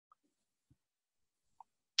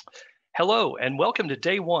Hello, and welcome to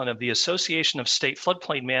day one of the Association of State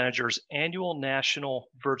Floodplain Managers annual national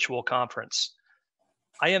virtual conference.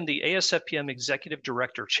 I am the ASFPM Executive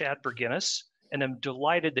Director, Chad Berginnis, and I'm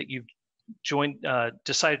delighted that you've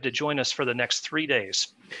decided to join us for the next 3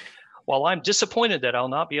 days. While I'm disappointed that I'll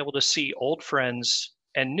not be able to see old friends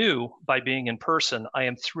and new by being in person, I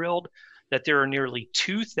am thrilled that there are nearly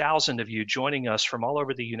 2,000 of you joining us from all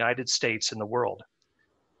over the United States and the world.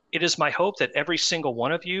 It is my hope that every single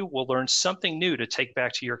one of you will learn something new to take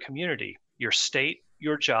back to your community, your state,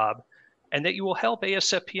 your job, and that you will help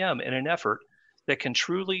ASFPM in an effort that can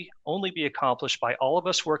truly only be accomplished by all of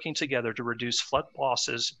us working together to reduce flood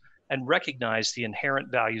losses and recognize the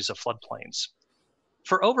inherent values of floodplains.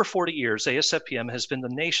 For over 40 years, ASFPM has been the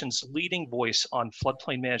nation's leading voice on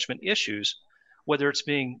floodplain management issues, whether it's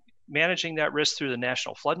managing that risk through the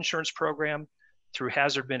National Flood Insurance Program, through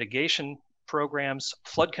hazard mitigation programs,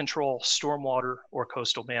 flood control, stormwater, or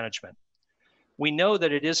coastal management. We know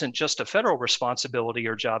that it isn't just a federal responsibility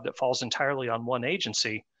or job that falls entirely on one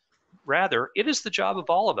agency. Rather, it is the job of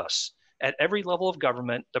all of us at every level of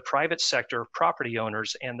government, the private sector, property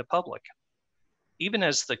owners, and the public. Even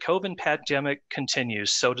as the COVID pandemic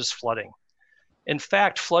continues, so does flooding. In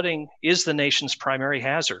fact, flooding is the nation's primary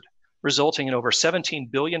hazard, resulting in over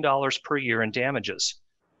 $17 billion per year in damages.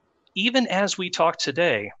 Even as we talk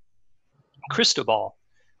today, Cristobal,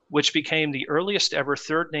 which became the earliest ever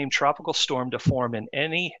third named tropical storm to form in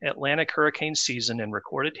any Atlantic hurricane season in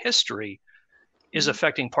recorded history, is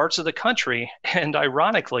affecting parts of the country. And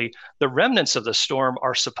ironically, the remnants of the storm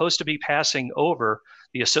are supposed to be passing over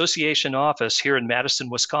the association office here in Madison,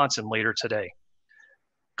 Wisconsin later today.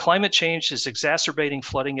 Climate change is exacerbating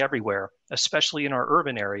flooding everywhere, especially in our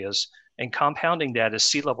urban areas, and compounding that is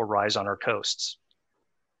sea level rise on our coasts.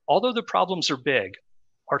 Although the problems are big,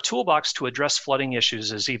 our toolbox to address flooding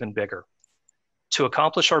issues is even bigger. To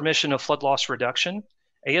accomplish our mission of flood loss reduction,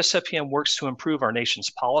 ASFPM works to improve our nation's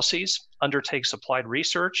policies, undertakes applied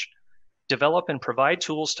research, develop and provide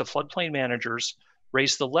tools to floodplain managers,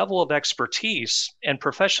 raise the level of expertise and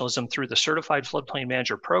professionalism through the Certified Floodplain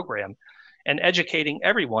Manager program, and educating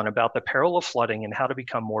everyone about the peril of flooding and how to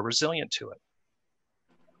become more resilient to it.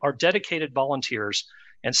 Our dedicated volunteers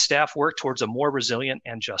and staff work towards a more resilient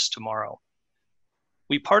and just tomorrow.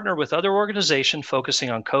 We partner with other organizations focusing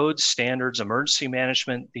on codes, standards, emergency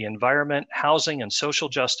management, the environment, housing, and social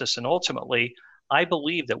justice. And ultimately, I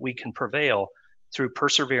believe that we can prevail through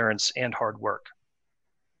perseverance and hard work.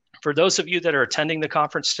 For those of you that are attending the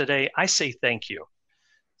conference today, I say thank you.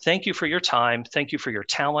 Thank you for your time. Thank you for your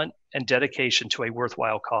talent and dedication to a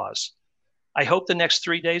worthwhile cause. I hope the next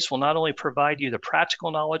 3 days will not only provide you the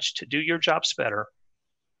practical knowledge to do your jobs better,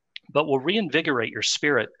 but will reinvigorate your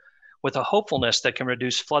spirit with a hopefulness that can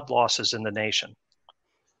reduce flood losses in the nation.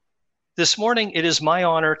 This morning, it is my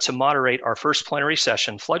honor to moderate our first plenary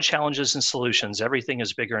session, Flood Challenges and Solutions, Everything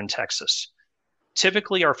is Bigger in Texas.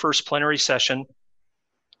 Typically, our first plenary session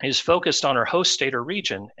is focused on our host state or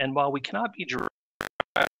region, and while we cannot be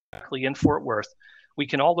directly in Fort Worth, we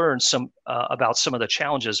can all learn about some of the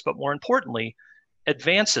challenges, but more importantly,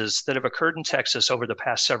 advances that have occurred in Texas over the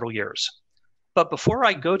past several years. But before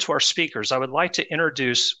I go to our speakers, I would like to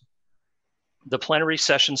introduce the plenary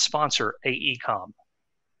session sponsor, AECOM.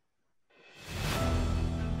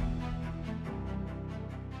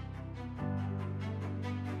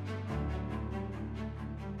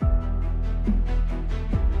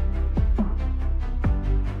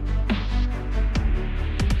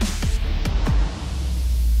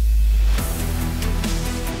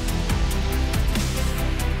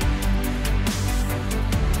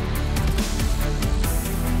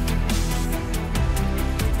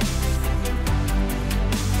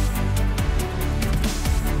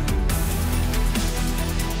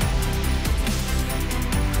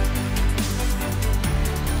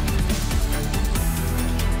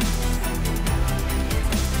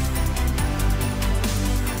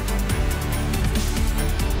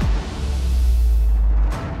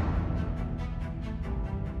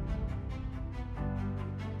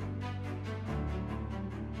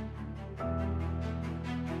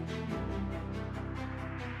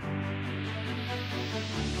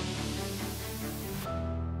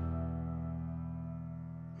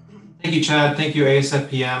 Thank you, Chad. Thank you,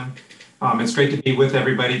 ASFPM. It's great to be with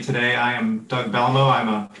everybody today. I am Doug Belmo. I'm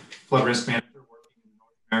a flood risk manager working in the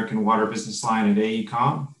North American Water Business Line at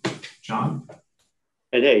AECOM. John?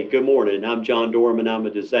 And hey, good morning. I'm John Dorman. I'm a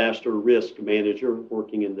disaster risk manager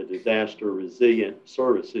working in the disaster resilient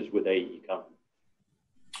services with AECOM.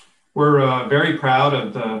 We're very proud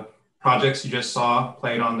of the projects you just saw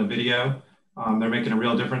played on the video. They're making a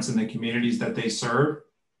real difference in the communities that they serve.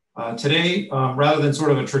 Today, rather than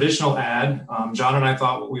sort of a traditional ad, John and I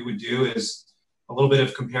thought what we would do is a little bit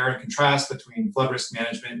of compare and contrast between flood risk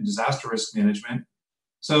management and disaster risk management.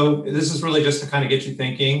 So this is really just to kind of get you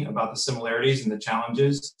thinking about the similarities and the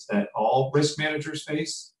challenges that all risk managers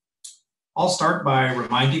face. I'll start by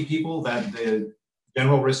reminding people that the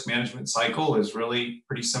general risk management cycle is really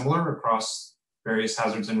pretty similar across various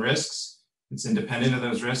hazards and risks. It's independent of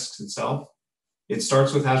those risks itself. It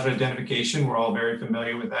starts with hazard identification. We're all very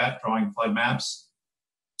familiar with that, drawing flood maps.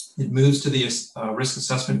 It moves to the risk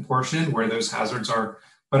assessment portion where those hazards are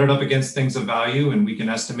butted up against things of value and we can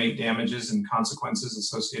estimate damages and consequences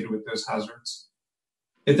associated with those hazards.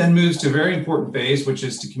 It then moves to a very important phase, which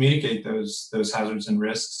is to communicate those hazards and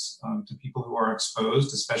risks to people who are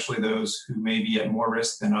exposed, especially those who may be at more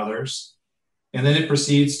risk than others. And then it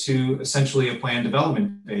proceeds to essentially a plan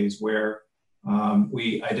development phase where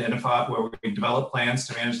we develop plans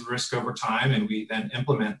to manage the risk over time, and we then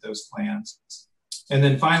implement those plans. And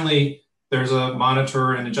then finally, there's a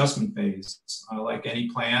monitor and adjustment phase. Like any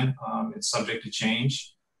plan, it's subject to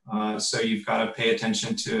change. So you've got to pay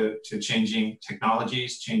attention to changing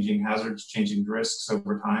technologies, changing hazards, changing risks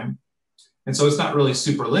over time. And so it's not really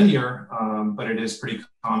super linear, but it is pretty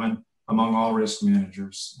common among all risk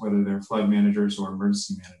managers, whether they're flood managers or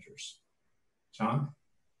emergency managers. John?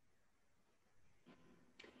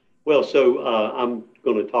 Well, so I'm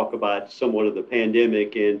going to talk about somewhat of the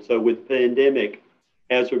pandemic. And so with pandemic,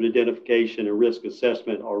 hazard identification and risk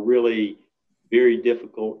assessment are really very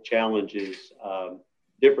difficult challenges,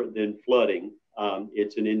 different than flooding.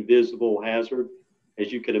 It's an invisible hazard.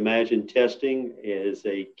 As you can imagine, testing is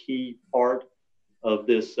a key part of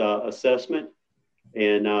this assessment.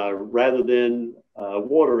 And rather than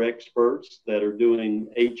water experts that are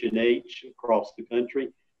doing H&H across the country,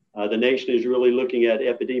 the nation is really looking at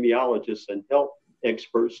epidemiologists and health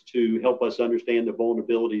experts to help us understand the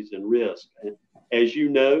vulnerabilities and risk. And as you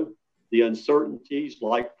know, the uncertainties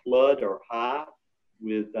like flood are high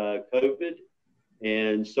with COVID,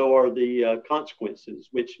 and so are the consequences,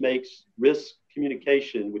 which makes risk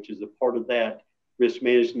communication, which is a part of that risk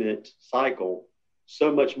management cycle,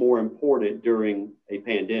 so much more important during a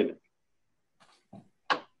pandemic.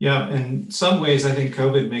 Yeah, in some ways, I think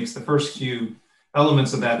COVID makes the first few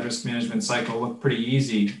elements of that risk management cycle look pretty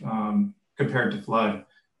easy compared to flood.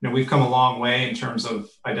 You know, we've come a long way in terms of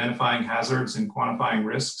identifying hazards and quantifying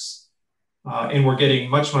risks, and we're getting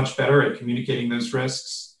much, much better at communicating those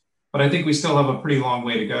risks. But I think we still have a pretty long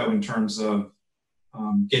way to go in terms of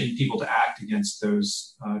getting people to act against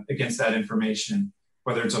that information,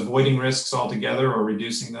 whether it's avoiding risks altogether or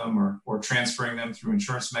reducing them or transferring them through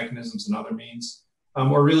insurance mechanisms and other means,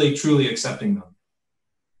 or really truly accepting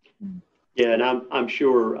them. Yeah, and I'm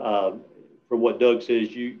sure from what Doug says,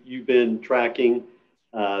 you've been tracking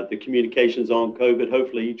the communications on COVID.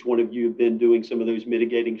 Hopefully each one of you have been doing some of those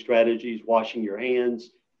mitigating strategies, washing your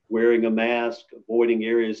hands, wearing a mask, avoiding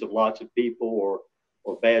areas of lots of people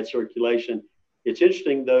or bad circulation. It's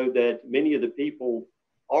interesting, though, that many of the people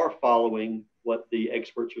are following what the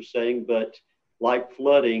experts are saying, but like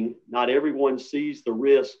flooding, not everyone sees the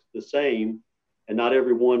risk the same, and not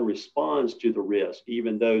everyone responds to the risk,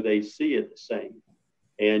 even though they see it the same.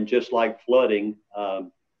 And just like flooding,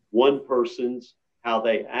 one person's how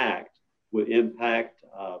they act would impact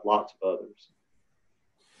lots of others.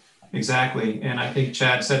 Exactly. And I think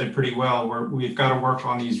Chad said it pretty well. We've got to work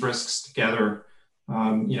on these risks together.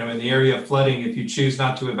 You know, in the area of flooding, if you choose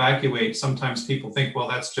not to evacuate, sometimes people think, well,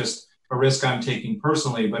 that's just a risk I'm taking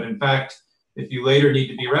personally. But in fact, if you later need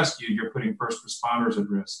to be rescued, you're putting first responders at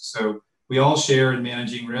risk. So we all share in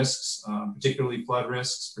managing risks, particularly flood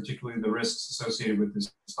risks, particularly the risks associated with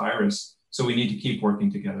this virus. So we need to keep working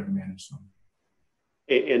together to manage them.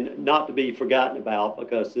 And not to be forgotten about,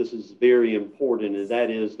 because this is very important, and that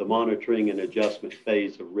is the monitoring and adjustment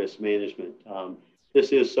phase of risk management.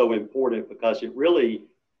 This is so important because it really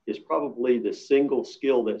is probably the single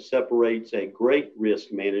skill that separates a great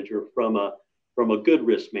risk manager from a good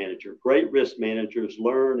risk manager. Great risk managers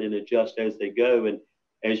learn and adjust as they go. And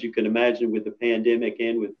as you can imagine with the pandemic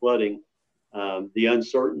and with flooding, the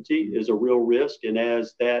uncertainty is a real risk. And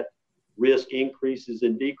as that risk increases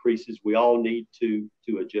and decreases, we all need to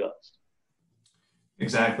adjust.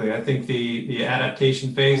 Exactly. I think the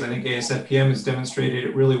adaptation phase, I think ASFPM has demonstrated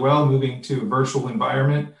it really well, moving to a virtual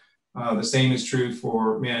environment. The same is true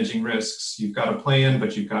for managing risks. You've got a plan,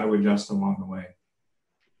 but you've got to adjust along the way.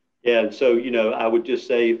 Yeah, and so, you know, I would just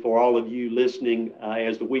say for all of you listening,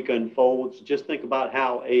 as the week unfolds, just think about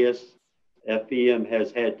how ASFPM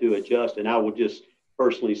has had to adjust. And I will just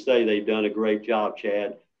personally say they've done a great job,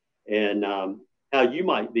 Chad, and how you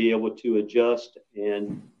might be able to adjust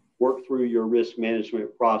and work through your risk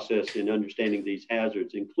management process in understanding these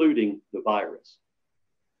hazards, including the virus.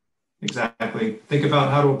 Exactly. Think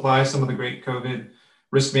about how to apply some of the great COVID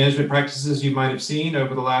risk management practices you might have seen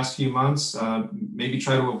over the last few months. Maybe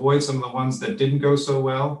try to avoid some of the ones that didn't go so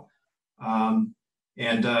well,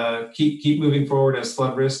 and keep moving forward as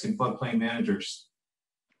flood risk and floodplain managers.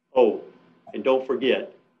 Oh, and don't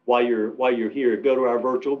forget, while you're here, go to our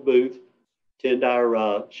virtual booth, attend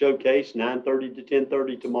our showcase 9:30 to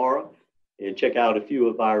 10:30 tomorrow, and check out a few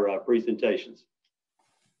of our presentations.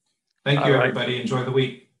 Thank you, everybody. Enjoy the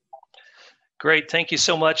week. Great. Thank you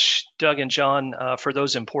so much, Doug and John, for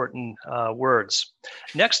those important words.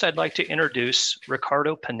 Next, I'd like to introduce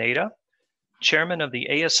Ricardo Pineda, Chairman of the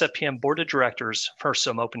ASFPM Board of Directors, for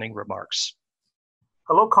some opening remarks.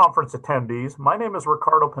 Hello, conference attendees. My name is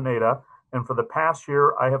Ricardo Pineda, and for the past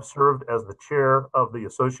year, I have served as the chair of the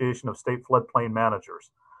Association of State Floodplain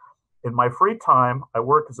Managers. In my free time, I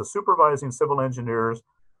work as a supervising civil engineer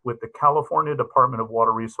with the California Department of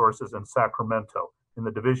Water Resources in Sacramento in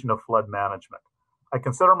the Division of Flood Management. I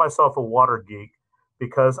consider myself a water geek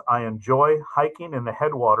because I enjoy hiking in the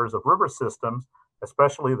headwaters of river systems,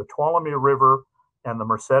 especially the Tuolumne River and the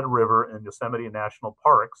Merced River in Yosemite National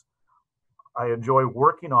Parks. I enjoy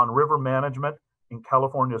working on river management in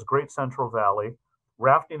California's Great Central Valley,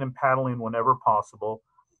 rafting and paddling whenever possible,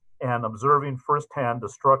 and observing firsthand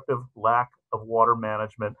destructive lack of water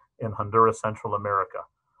management in Honduras, Central America.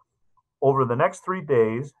 Over the next 3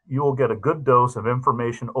 days, you will get a good dose of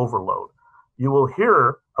information overload. You will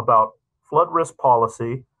hear about flood risk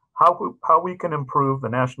policy, how we can improve the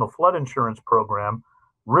National Flood Insurance Program,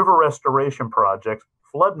 river restoration projects,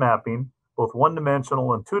 flood mapping, both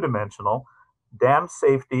one-dimensional and two-dimensional, dam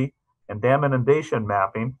safety and dam inundation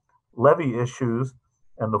mapping, levee issues,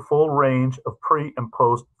 and the full range of pre and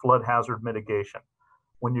post flood hazard mitigation.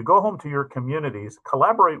 When you go home to your communities,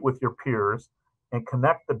 collaborate with your peers and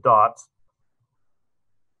connect the dots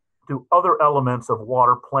to other elements of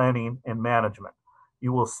water planning and management.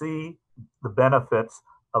 You will see the benefits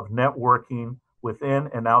of networking within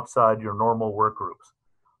and outside your normal work groups.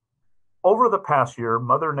 Over the past year,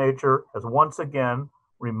 Mother Nature has once again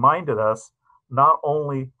reminded us not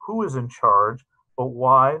only who is in charge, but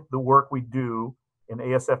why the work we do in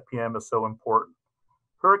ASFPM is so important.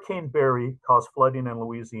 Hurricane Barry caused flooding in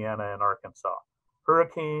Louisiana and Arkansas.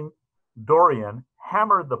 Hurricane Dorian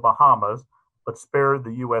hammered the Bahamas, but spared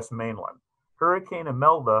the U.S. mainland. Hurricane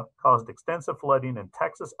Imelda caused extensive flooding in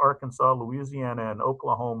Texas, Arkansas, Louisiana, and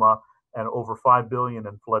Oklahoma, and over $5 billion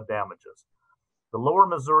in flood damages. The lower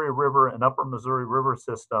Missouri River and upper Missouri River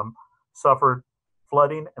system suffered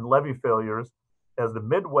flooding and levee failures as the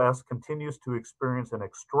Midwest continues to experience an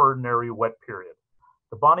extraordinary wet period.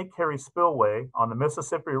 The Bonnie Carey Spillway on the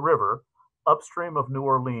Mississippi River, upstream of New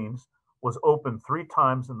Orleans, was opened 3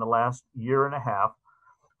 times in the last year and a half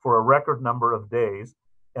for a record number of days,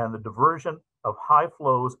 and the diversion of high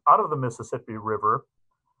flows out of the Mississippi River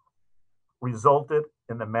resulted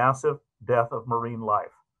in the massive death of marine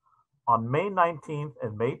life. On May 19th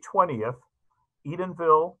and May 20th,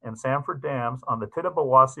 Edenville and Sanford dams on the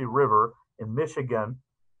Tittabawassee River in Michigan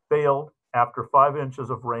failed after 5 inches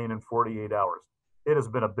of rain in 48 hours. It has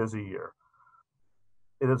been a busy year.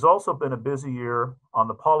 It has also been a busy year on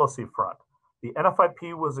the policy front. The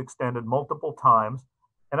NFIP was extended multiple times.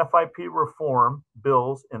 NFIP reform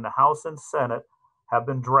bills in the House and Senate have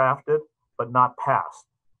been drafted but not passed.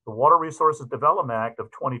 The Water Resources Development Act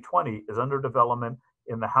of 2020 is under development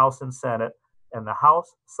in the House and Senate, and the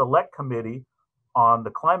House Select Committee on the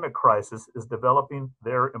Climate Crisis is developing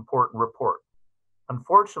their important report.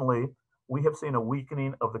 Unfortunately, we have seen a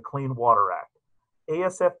weakening of the Clean Water Act.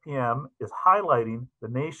 ASFPM is highlighting the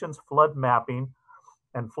nation's flood mapping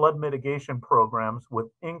and flood mitigation programs with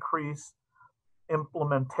increased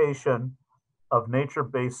implementation of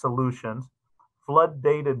nature-based solutions, flood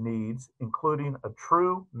data needs, including a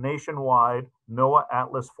true nationwide NOAA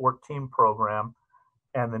Atlas 14 program,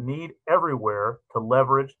 and the need everywhere to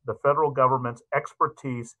leverage the federal government's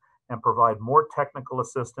expertise and provide more technical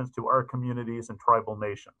assistance to our communities and tribal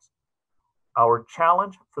nations. Our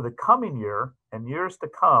challenge for the coming year and years to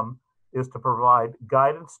come is to provide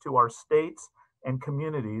guidance to our states and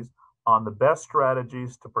communities on the best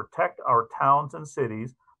strategies to protect our towns and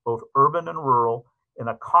cities, both urban and rural, in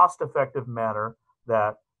a cost-effective manner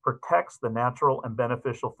that protects the natural and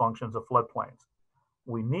beneficial functions of floodplains.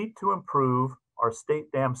 We need to improve our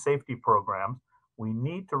state dam safety programs. We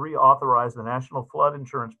need to reauthorize the National Flood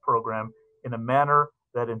Insurance Program in a manner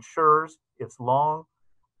that ensures its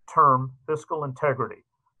long-term fiscal integrity.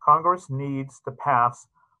 Congress needs to pass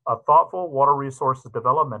a thoughtful Water Resources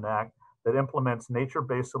Development Act that implements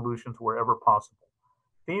nature-based solutions wherever possible.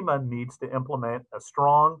 FEMA needs to implement a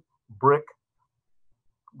strong brick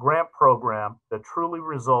grant program that truly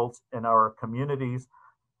results in our communities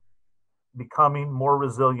becoming more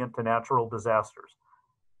resilient to natural disasters.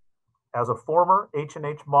 As a former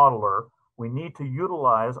H&H modeler, we need to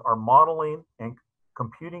utilize our modeling and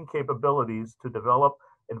computing capabilities to develop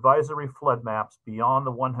advisory flood maps beyond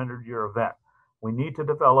the 100-year event. We need to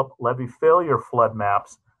develop levee failure flood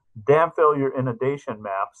maps, dam failure inundation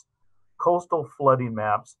maps, coastal flooding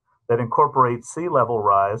maps that incorporate sea level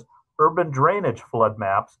rise, urban drainage flood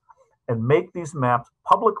maps, and make these maps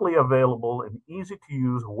publicly available in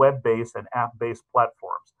easy-to-use web-based and app-based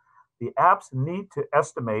platforms. The apps need to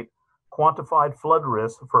estimate quantified flood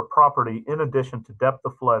risk for property in addition to depth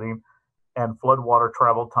of flooding and floodwater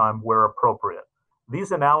travel time where appropriate.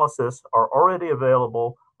 These analyses are already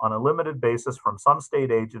available on a limited basis from some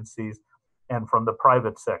state agencies and from the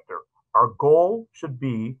private sector. Our goal should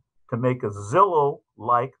be to make a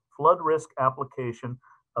Zillow-like flood risk application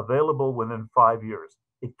available within 5 years.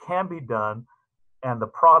 It can be done, and the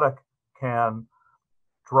product can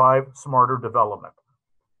drive smarter development.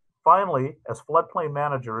 Finally, as floodplain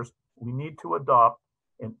managers, we need to adopt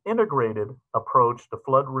an integrated approach to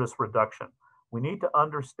flood risk reduction. We need to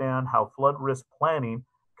understand how flood risk planning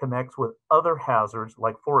connects with other hazards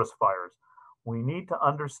like forest fires. We need to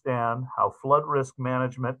understand how flood risk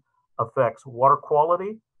management affects water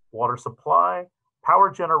quality, water supply,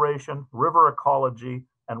 power generation, river ecology,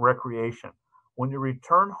 and recreation. When you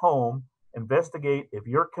return home, investigate if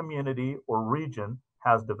your community or region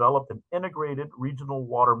has developed an integrated regional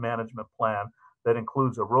water management plan that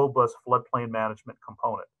includes a robust floodplain management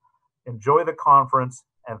component. Enjoy the conference,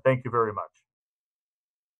 and thank you very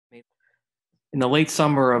much. In the late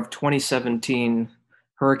summer of 2017,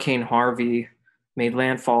 Hurricane Harvey made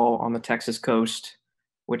landfall on the Texas coast,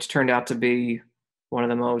 which turned out to be one of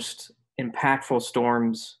the most impactful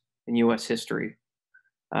storms in U.S. history.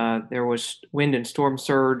 There was wind and storm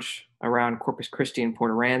surge around Corpus Christi and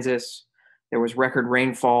Port Aransas. There was record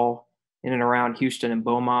rainfall in and around Houston and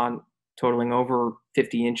Beaumont, totaling over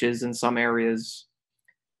 50 inches in some areas.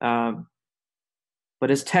 But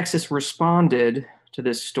as Texas responded to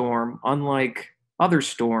this storm, unlike other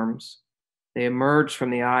storms, they emerged from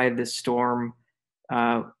the eye of this storm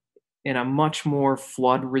in a much more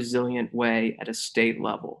flood resilient way at a state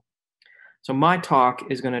level. So my talk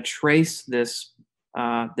is going to trace this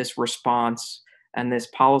response and this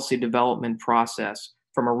policy development process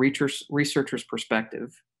from a researcher's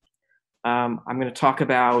perspective. I'm going to talk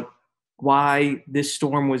about why this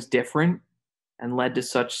storm was different and led to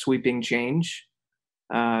such sweeping change,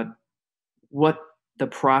 what the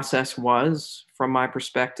process was from my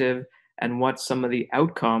perspective, and what some of the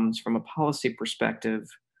outcomes from a policy perspective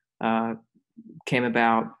came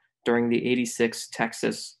about during the '86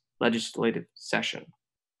 Texas legislative session.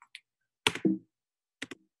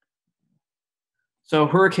 So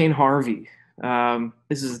Hurricane Harvey,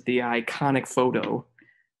 this is the iconic photo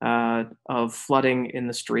of flooding in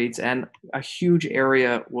the streets, and a huge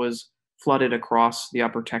area was flooded across the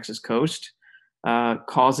upper Texas coast,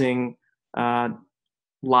 causing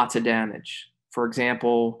lots of damage. For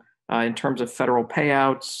example, in terms of federal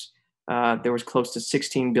payouts, there was close to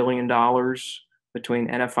 $16 billion between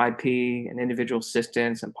NFIP and individual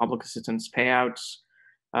assistance and public assistance payouts.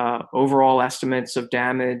 Overall estimates of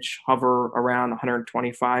damage hover around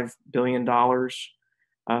 $125 billion.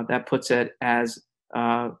 That puts it as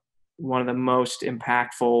one of the most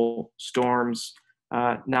impactful storms,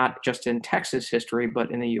 not just in Texas history,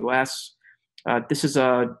 but in the US. This is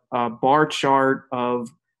a bar chart of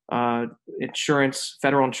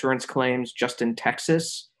federal insurance claims just in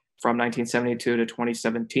Texas from 1972 to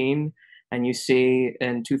 2017. And you see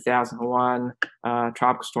in 2001,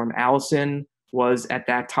 Tropical Storm Allison was at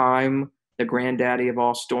that time the granddaddy of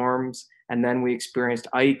all storms. And then we experienced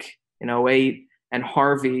Ike in '08, and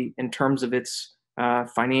Harvey, in terms of its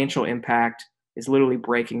financial impact, is literally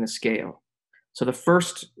breaking the scale. So the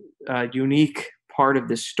first unique part of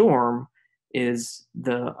this storm is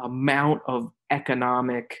the amount of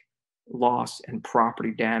economic loss and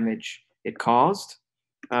property damage it caused.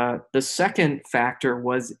 The second factor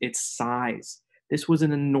was its size. This was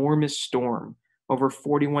an enormous storm. Over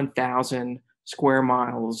 41,000 square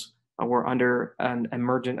miles were under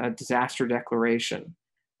a disaster declaration.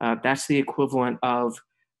 That's the equivalent of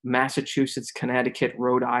Massachusetts, Connecticut,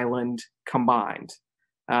 Rhode Island combined.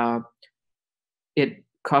 It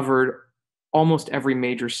covered almost every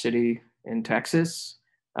major city in Texas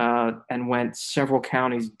and went several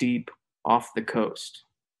counties deep off the coast.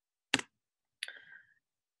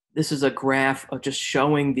 This is a graph of just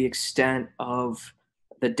showing the extent of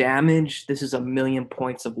the damage. This is 1 million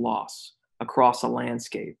points of loss across a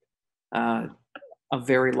landscape, a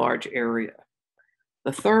very large area.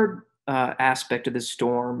 The third aspect of the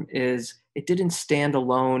storm is it didn't stand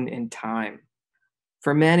alone in time.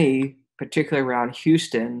 For many, particularly around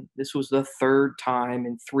Houston, this was the third time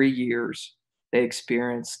in 3 years they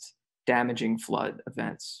experienced damaging flood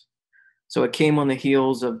events. So it came on the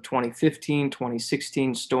heels of 2015,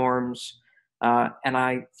 2016 storms. And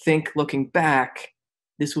I think looking back,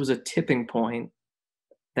 this was a tipping point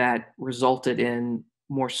that resulted in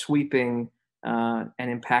more sweeping and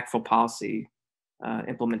impactful policy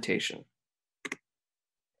implementation.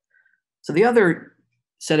 So the other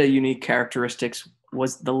set of unique characteristics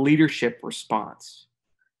was the leadership response.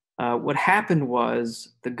 What happened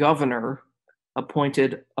was the governor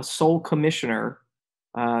appointed a sole commissioner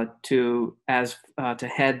to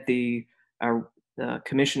head the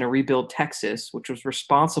Commission to Rebuild Texas, which was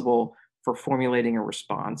responsible for formulating a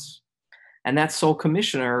response. And that sole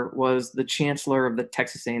commissioner was the chancellor of the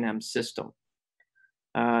Texas A&M system.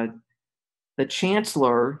 The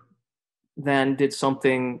chancellor then did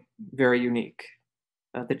something very unique.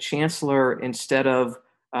 The chancellor, instead of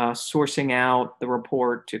sourcing out the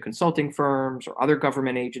report to consulting firms or other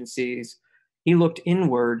government agencies, he looked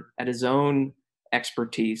inward at his own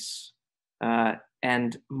expertise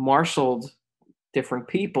and marshaled different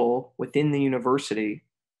people within the university,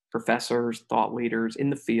 professors, thought leaders in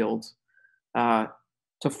the field,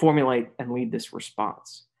 to formulate and lead this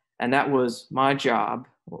response. And that was my job,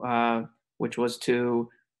 which was to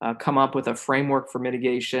come up with a framework for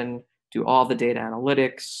mitigation, do all the data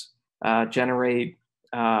analytics, generate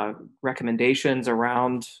recommendations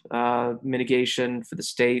around mitigation for the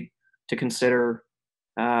state to consider.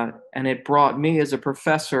 And it brought me as a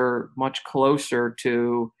professor much closer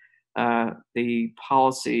to the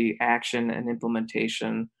policy action and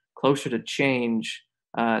implementation, closer to change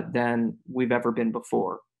than we've ever been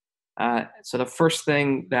before. So the first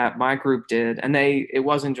thing that my group did, and it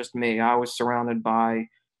wasn't just me, I was surrounded by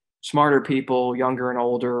smarter people, younger and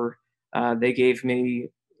older. They gave me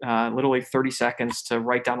literally 30 seconds to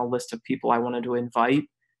write down a list of people I wanted to invite.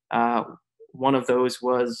 One of those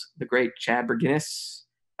was the great Chad Berginnis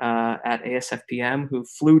at ASFPM, who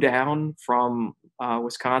flew down from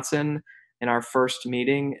Wisconsin in our first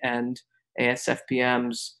meeting, and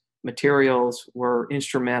ASFPM's materials were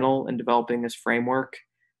instrumental in developing this framework.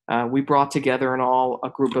 We brought together in all a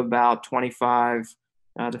group of about 25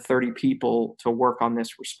 to 30 people to work on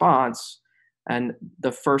this response. And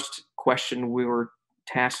the first question we were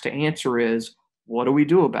tasked to answer is, what do we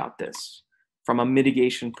do about this from a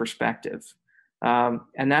mitigation perspective?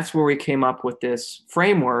 And that's where we came up with this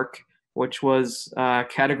framework, which was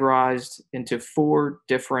categorized into 4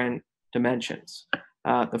 different dimensions.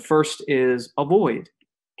 The first is avoid,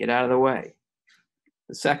 get out of the way.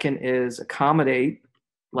 The second is accommodate,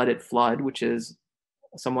 let it flood, which is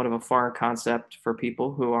somewhat of a foreign concept for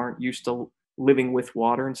people who aren't used to living with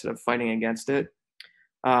water instead of fighting against it.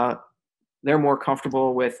 They're more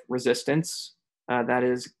comfortable with resistance, that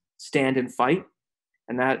is stand and fight.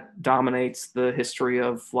 And that dominates the history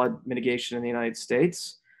of flood mitigation in the United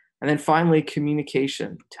States. And then finally,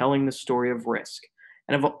 communication, telling the story of risk.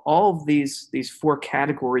 And of all of these 4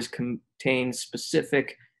 categories contain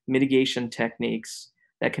specific mitigation techniques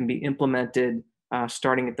that can be implemented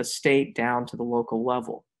starting at the state down to the local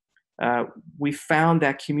level. We found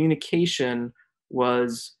that communication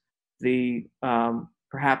was the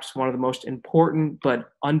perhaps one of the most important but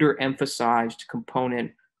underemphasized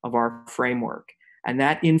component of our framework. And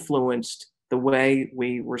that influenced the way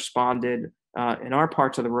we responded in our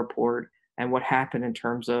parts of the report and what happened in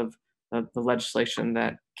terms of the legislation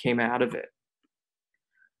that came out of it.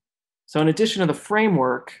 So in addition to the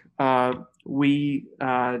framework, we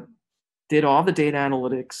did all the data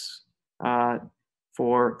analytics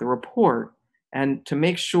for the report. And to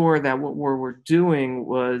make sure that what we were doing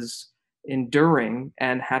was enduring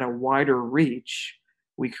and had a wider reach,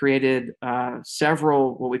 we created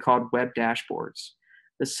several what we called web dashboards.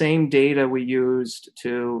 The same data we used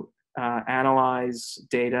to analyze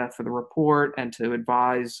data for the report and to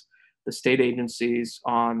advise the state agencies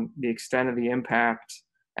on the extent of the impact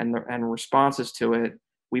and responses to it,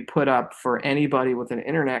 we put up for anybody with an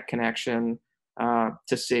internet connection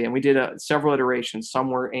to see. And we did several iterations. Some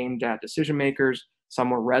were aimed at decision makers,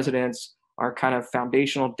 some were residents. Our kind of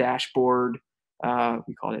foundational dashboard,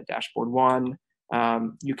 we called it Dashboard 1.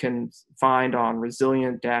 You can find on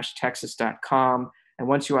resilient-texas.com. And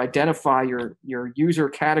once you identify your user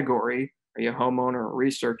category, are you a homeowner or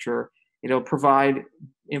researcher, it'll provide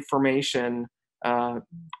information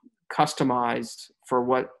customized for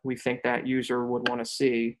what we think that user would want to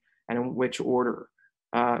see and in which order.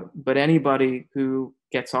 But anybody who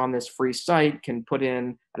gets on this free site can put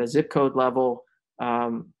in at a zip code level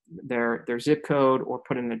their zip code or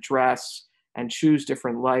put in an address and choose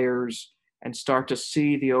different layers and start to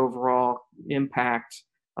see the overall impact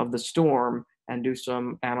of the storm and do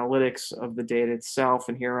some analytics of the data itself.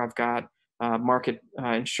 And here I've got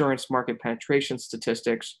insurance market penetration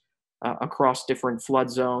statistics across different flood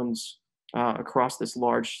zones across this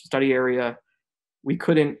large study area. We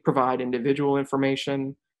couldn't provide individual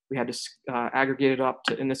information. We had to aggregate it up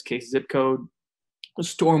to, in this case, zip code. The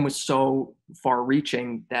storm was so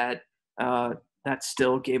far-reaching that that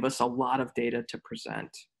still gave us a lot of data to present.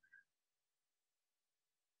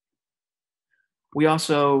 We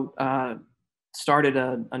also started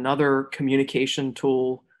another communication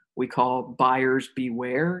tool we call Buyers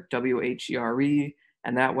Beware, W-H-E-R-E,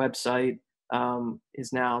 and that website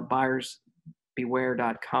is now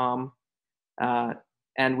buyersbeware.com.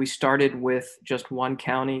 And we started with just one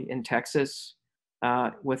county in Texas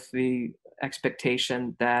with the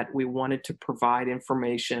expectation that we wanted to provide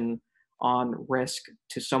information on risk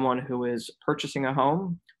to someone who is purchasing a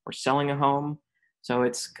home or selling a home. So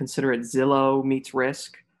it's considered Zillow meets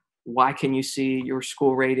risk. Why can you see your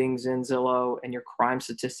school ratings in Zillow and your crime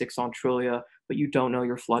statistics on Trulia, but you don't know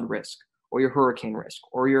your flood risk or your hurricane risk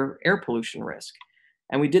or your air pollution risk?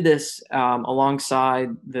 And we did this alongside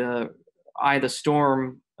the Eye of the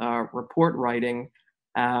Storm report writing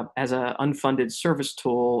as an unfunded service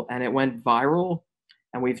tool, and it went viral.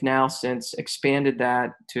 And we've now since expanded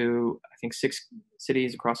that to, I think, 6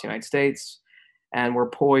 cities across the United States. And we're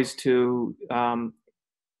poised to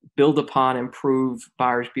build upon, improve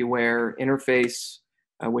Buyers Beware interface,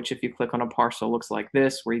 which if you click on a parcel looks like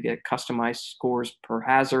this, where you get customized scores per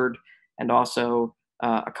hazard and also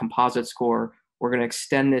a composite score. We're going to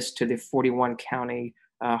extend this to the 41 county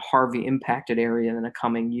Harvey impacted area in the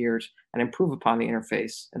coming years and improve upon the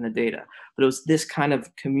interface and the data. But it was this kind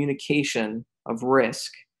of communication of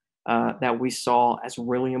risk that we saw as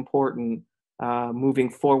really important moving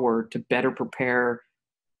forward to better prepare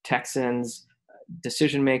Texans,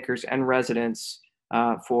 decision makers, and residents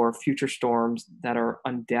for future storms that are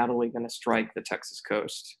undoubtedly going to strike the Texas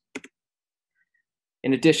coast.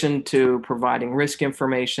 In addition to providing risk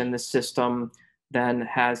information, the system then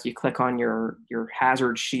has, you click on your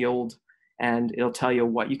hazard shield and it'll tell you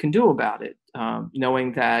what you can do about it,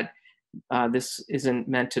 knowing that this isn't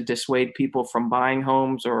meant to dissuade people from buying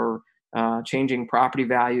homes or changing property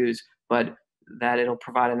values, but that it'll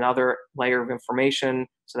provide another layer of information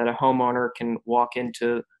so that a homeowner can walk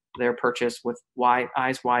into their purchase with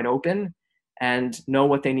eyes wide open and know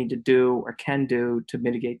what they need to do or can do to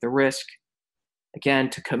mitigate the risk. Again,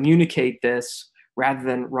 to communicate this, rather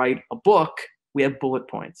than write a book, we have bullet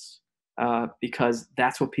points because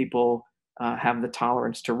that's what people have the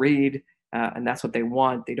tolerance to read, and that's what they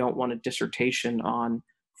want. They don't want a dissertation on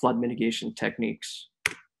flood mitigation techniques.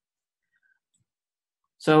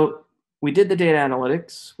 So we did the data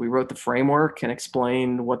analytics. We wrote the framework and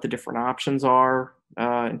explained what the different options are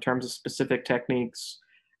in terms of specific techniques.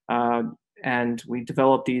 And we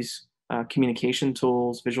developed these communication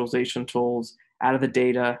tools, visualization tools out of the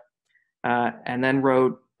data, and then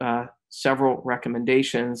wrote several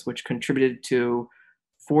recommendations, which contributed to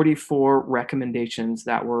 44 recommendations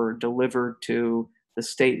that were delivered to the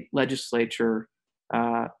state legislature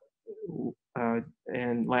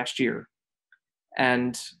in last year.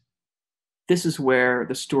 And this is where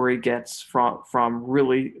the story gets from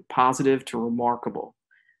really positive to remarkable.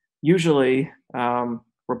 Usually,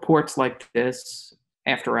 reports like this,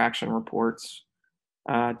 after action reports,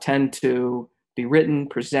 tend to be written,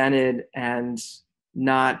 presented, and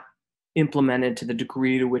not implemented to the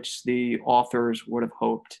degree to which the authors would have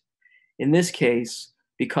hoped. In this case,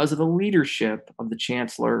 because of the leadership of the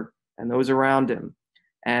chancellor and those around him,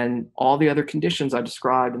 and all the other conditions I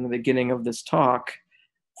described in the beginning of this talk,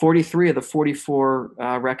 43 of the 44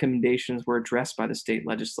 recommendations were addressed by the state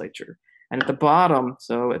legislature. And at the bottom,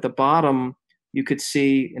 you could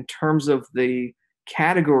see in terms of the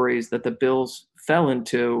categories that the bills fell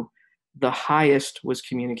into, the highest was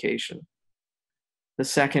communication. The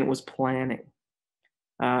second was planning.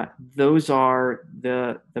 Those are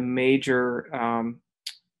the major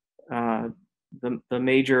the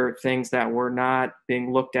major things that were not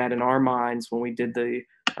being looked at in our minds when we did the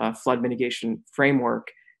flood mitigation framework.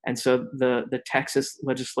 And so the Texas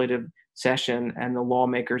legislative session and the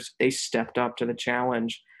lawmakers, they stepped up to the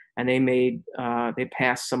challenge, and they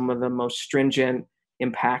passed some of the most stringent,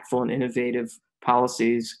 impactful, and innovative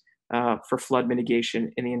policies for flood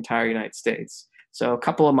mitigation in the entire United States. So a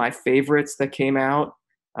couple of my favorites that came out,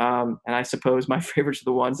 and I suppose my favorites are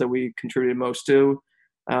the ones that we contributed most to.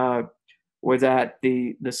 was that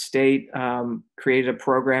the state created a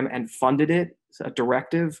program and funded it, a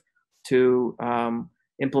directive to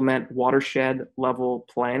implement watershed level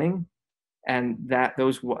planning, and that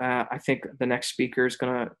those I think the next speaker is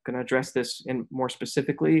gonna address this in more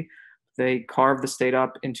specifically. They carved the state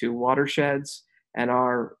up into watersheds and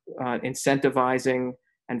are incentivizing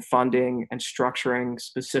and funding and structuring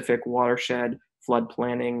specific watershed flood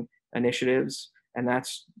planning initiatives, and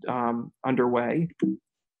that's underway.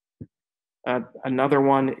 Another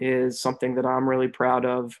one is something that I'm really proud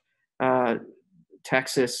of.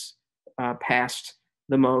 Texas passed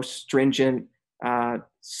the most stringent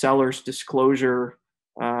seller's disclosure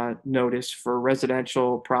notice for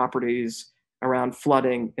residential properties around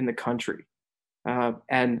flooding in the country.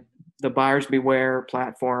 And the Buyers Beware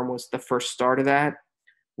platform was the first start of that.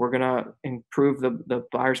 We're going to improve the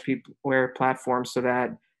Buyers Beware platform so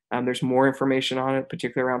that there's more information on it,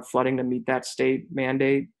 particularly around flooding, to meet that state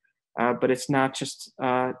mandate. But it's not just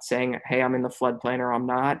saying, hey, I'm in the floodplain or I'm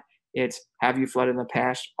not. It's, have you flooded in the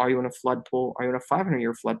past? Are you in a flood pool? Are you in a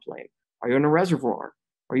 500-year floodplain? Are you in a reservoir?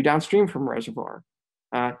 Are you downstream from a reservoir?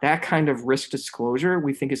 That kind of risk disclosure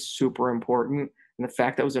we think is super important. And the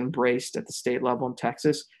fact that it was embraced at the state level in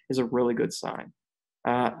Texas is a really good sign.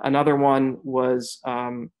 Another one was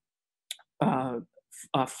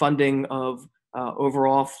funding of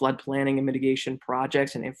overall flood planning and mitigation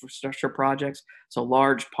projects and infrastructure projects. So a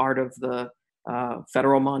large part of the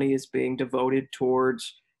federal money is being devoted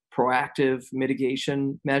towards proactive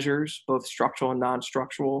mitigation measures, both structural and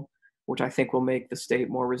non-structural, which I think will make the state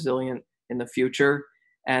more resilient in the future.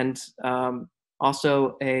 And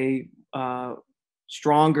also a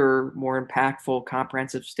stronger, more impactful,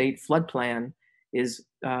 comprehensive state flood plan is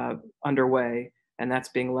underway, and that's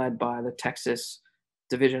being led by the Texas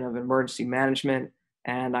Division of Emergency Management,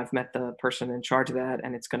 and I've met the person in charge of that,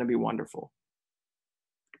 and it's going to be wonderful.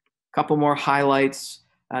 A couple more highlights.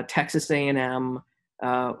 Texas A&M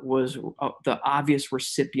was the obvious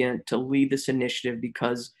recipient to lead this initiative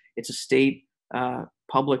because it's a state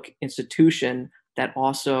public institution that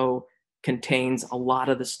also contains a lot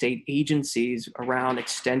of the state agencies around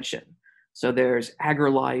extension. So there's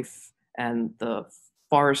AgriLife and the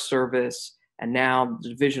Forest Service, and now the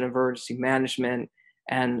Division of Emergency Management.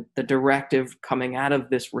 And the directive coming out of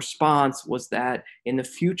this response was that in the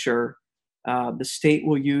future, the state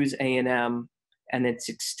will use A&M and its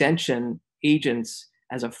extension agents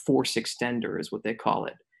as a force extender, is what they call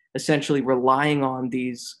it. Essentially relying on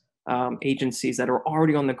these agencies that are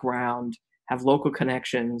already on the ground, have local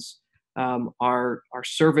connections, are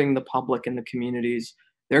serving the public and the communities.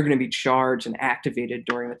 They're going to be charged and activated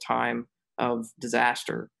during the time of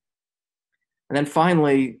disaster. And then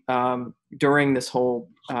finally, during this whole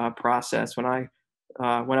process, when I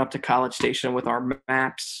went up to College Station with our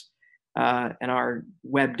maps and our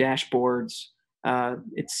web dashboards,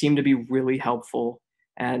 it seemed to be really helpful.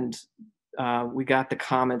 And we got the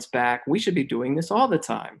comments back, we should be doing this all the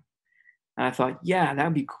time. And I thought, yeah,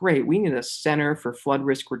 that'd be great. We need a center for flood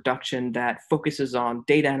risk reduction that focuses on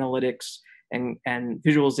data analytics and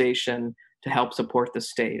visualization to help support the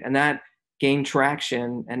state. And that gained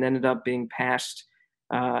traction and ended up being passed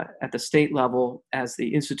at the state level as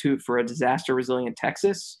the Institute for a Disaster Resilient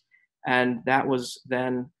Texas. And that was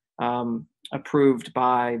then approved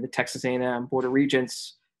by the Texas A&M Board of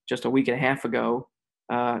Regents just a week and a half ago,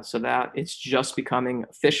 so that it's just becoming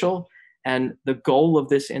official. And the goal of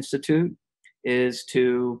this institute is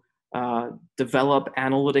to develop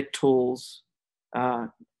analytic tools,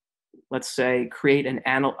 let's say create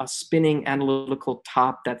a spinning analytical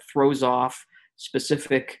top that throws off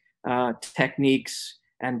specific techniques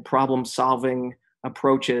and problem-solving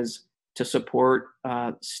approaches to support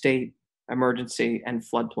state emergency and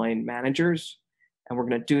floodplain managers. And we're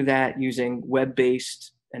going to do that using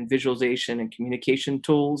web-based and visualization and communication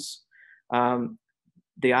tools.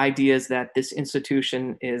 The idea is that this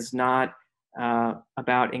institution is not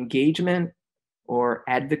about engagement or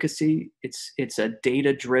advocacy. It's a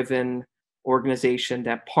data-driven organization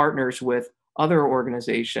that partners with other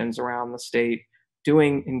organizations around the state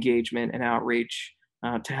doing engagement and outreach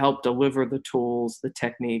to help deliver the tools, the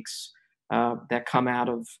techniques that come out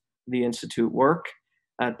of the institute work.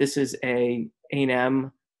 This is a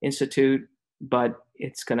A&M institute, but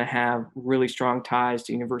it's going to have really strong ties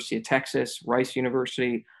to University of Texas, Rice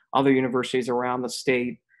University, other universities around the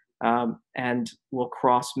state, and will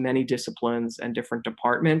cross many disciplines and different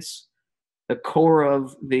departments. The core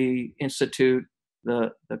of the institute,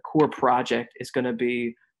 the core project, is going to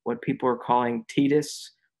be what people are calling TDIS,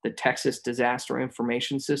 the Texas Disaster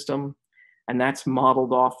Information System. And that's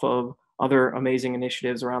modeled off of other amazing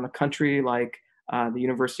initiatives around the country, like the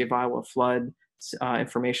University of Iowa Flood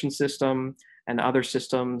information system and other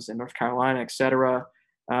systems in North Carolina, et cetera,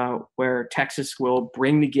 where Texas will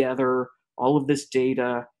bring together all of this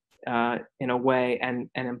data in a way and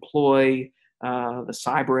employ the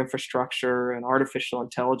cyber infrastructure and artificial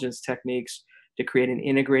intelligence techniques to create an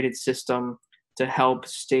integrated system to help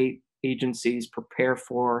state agencies prepare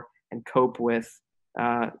for and cope with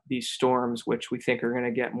these storms, which we think are going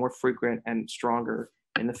to get more frequent and stronger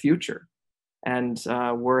in the future. And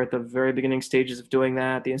we're at the very beginning stages of doing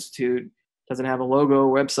that. The Institute doesn't have a logo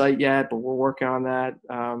or website yet, but we're working on that.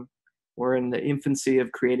 We're in the infancy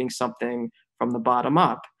of creating something from the bottom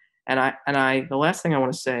up. And the last thing I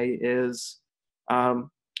want to say is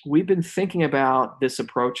we've been thinking about this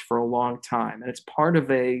approach for a long time, and it's part of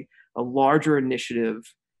a larger initiative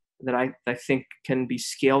that I think can be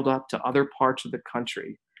scaled up to other parts of the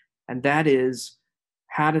country. And that is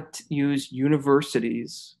how to use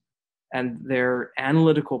universities and their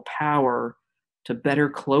analytical power to better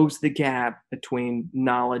close the gap between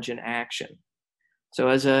knowledge and action. So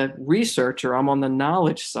as a researcher, I'm on the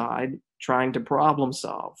knowledge side trying to problem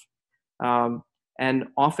solve. And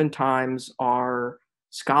oftentimes our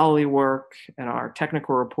scholarly work and our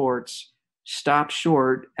technical reports stop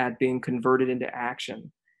short at being converted into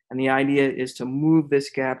action. And the idea is to move this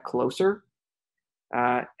gap closer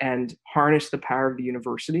and harness the power of the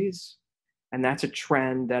universities. And that's a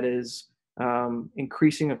trend that is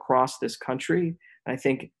increasing across this country. And I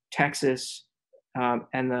think Texas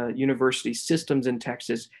and the university systems in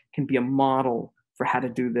Texas can be a model for how to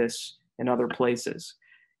do this in other places.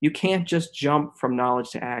 You can't just jump from knowledge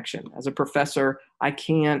to action. As a professor, I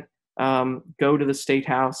can't go to the State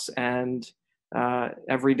House and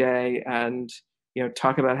every day and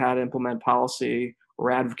talk about how to implement policy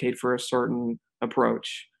or advocate for a certain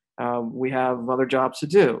approach. We have other jobs to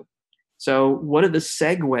do. So what are the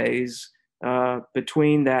segues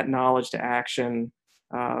between that knowledge to action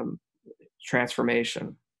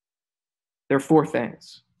transformation? There are 4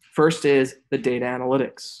 things. First is the data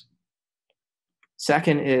analytics.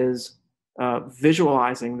 Second is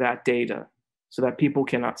visualizing that data so that people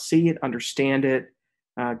cannot see it, understand it,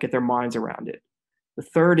 get their minds around it. The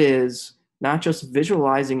third is not just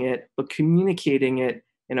visualizing it, but communicating it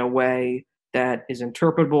in a way that is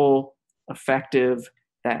interpretable, effective,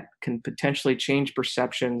 that can potentially change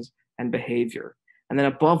perceptions and behavior. And then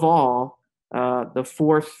above all, the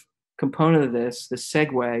 4th component of this, the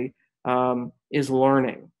segue, is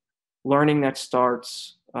learning. Learning that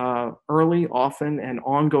starts early, often, and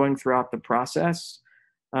ongoing throughout the process.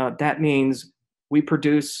 That means we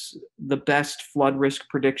produce the best flood risk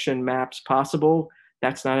prediction maps possible.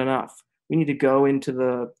 That's not enough. We need to go into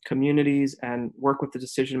the communities and work with the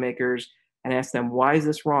decision makers and ask them, why is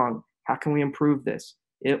this wrong? How can we improve this?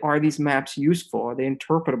 Are these maps useful? Are they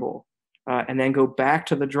interpretable? And then go back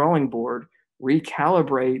to the drawing board,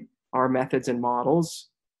 recalibrate our methods and models,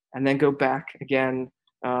 and then go back again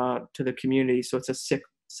to the community. So it's a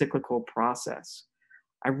cyclical process.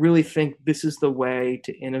 I really think this is the way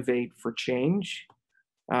to innovate for change,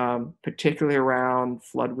 particularly around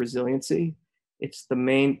flood resiliency. It's the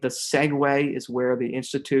segue is where the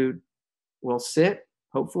Institute will sit,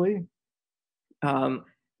 hopefully,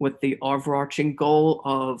 with the overarching goal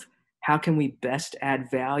of how can we best add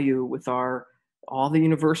value with all the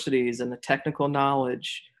universities and the technical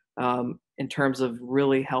knowledge in terms of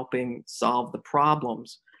really helping solve the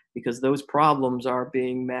problems, because those problems are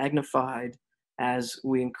being magnified as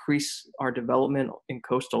we increase our development in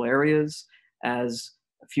coastal areas, as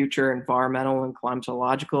future environmental and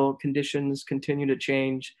climatological conditions continue to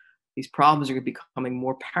change. These problems are becoming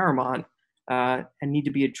more paramount and need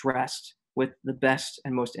to be addressed with the best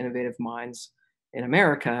and most innovative minds in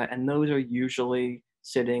America, and those are usually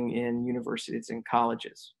sitting in universities and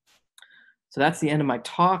colleges. So that's the end of my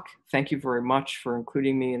talk. Thank you very much for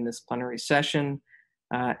including me in this plenary session,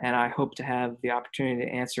 and I hope to have the opportunity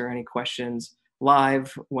to answer any questions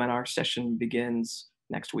live when our session begins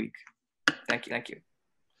next week. Thank you.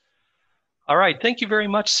 All right, thank you very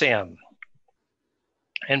much, Sam.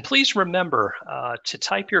 And please remember to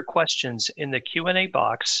type your questions in the Q&A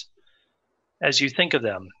box as you think of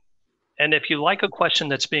them. And if you like a question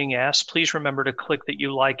that's being asked, please remember to click that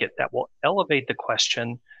you like it. That will elevate the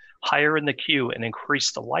question higher in the queue and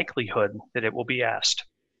increase the likelihood that it will be asked.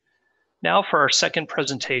 Now for our second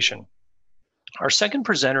presentation. Our second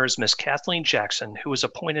presenter is Ms. Kathleen Jackson, who was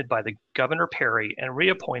appointed by the Governor Perry and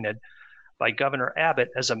reappointed by Governor Abbott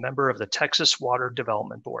as a member of the Texas Water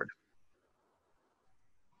Development Board.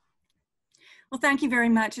 Well, thank you very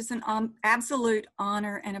much. It's an absolute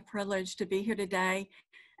honor and a privilege to be here today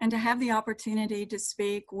and to have the opportunity to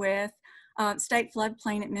speak with state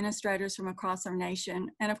floodplain administrators from across our nation.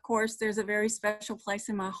 And of course, there's a very special place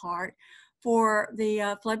in my heart for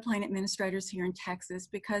the floodplain administrators here in Texas,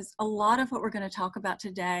 because a lot of what we're going to talk about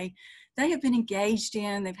today, they have been engaged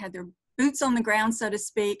in, they've had their boots on the ground, so to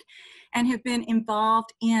speak, and have been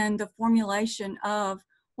involved in the formulation of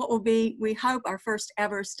what will be, we hope, our first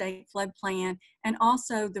ever state flood plan, and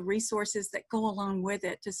also the resources that go along with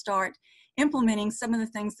it to start implementing some of the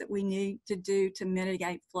things that we need to do to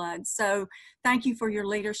mitigate floods. So thank you for your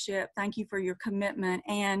leadership, thank you for your commitment,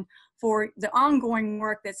 and for the ongoing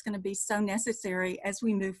work that's going to be so necessary as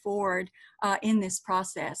we move forward in this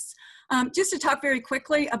process. Just to talk very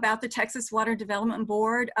quickly about the Texas Water Development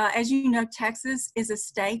Board, as you know, Texas is a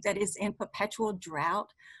state that is in perpetual drought,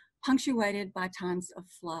 punctuated by times of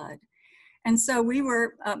flood. And so we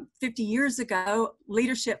were, 50 years ago,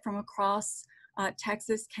 leadership from across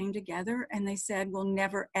Texas came together and they said, we'll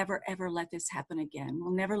never, ever, ever let this happen again.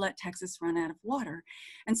 We'll never let Texas run out of water.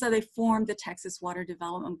 And so they formed the Texas Water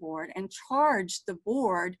Development Board and charged the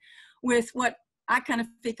board with what I kind of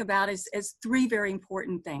think about as three very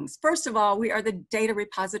important things. First of all, we are the data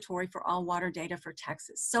repository for all water data for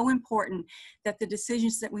Texas. So important that the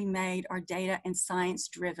decisions that we made are data and science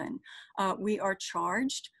driven. We are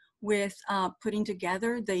charged with putting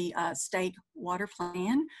together the state water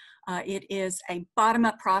plan. It is a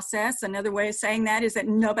bottom-up process. Another way of saying that is that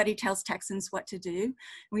nobody tells Texans what to do.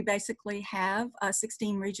 We basically have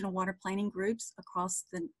 16 regional water planning groups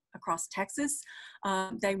across Texas.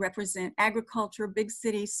 They represent agriculture, big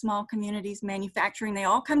cities, small communities, manufacturing. They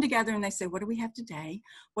all come together and they say, what do we have today?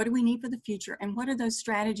 What do we need for the future? And what are those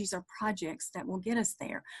strategies or projects that will get us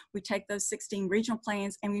there? We take those 16 regional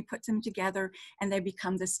plans and we put them together and they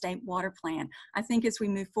become the state water plan. I think as we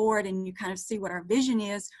move forward and you kind of see what our vision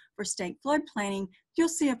is for state flood planning, you'll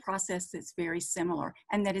see a process that's very similar,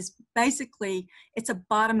 and that is basically, it's a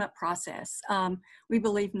bottom-up process. We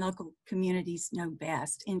believe local communities know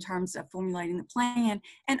best in terms of formulating the plan,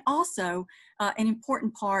 and also an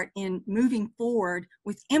important part in moving forward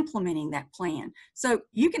with implementing that plan. So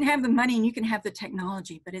you can have the money and you can have the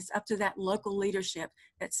technology, but it's up to that local leadership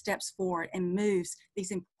that steps forward and moves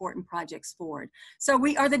these important projects forward. So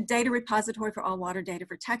we are the data repository for all water data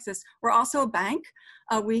for Texas. We're also a bank.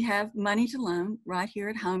 We have money to loan right here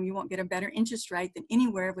at home. You won't get a better interest rate than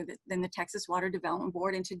anywhere than the Texas Water Development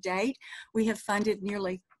Board. And to date, we have funded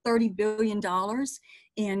nearly $30 billion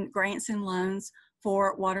in grants and loans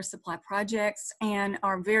for water supply projects, and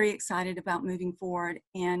are very excited about moving forward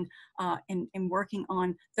and working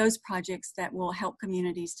on those projects that will help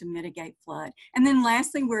communities to mitigate flood. And then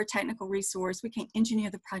lastly, we're a technical resource. We can't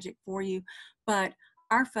engineer the project for you, but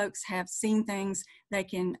our folks have seen things. They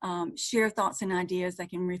can share thoughts and ideas. They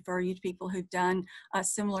can refer you to people who've done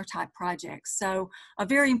similar type projects. So a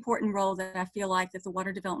very important role that I feel like that the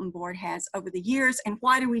Water Development Board has over the years. And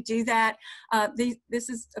why do we do that? This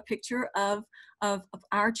is a picture of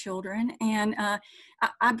our children. And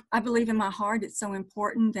I believe in my heart it's so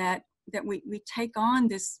important that we take on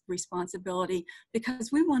this responsibility,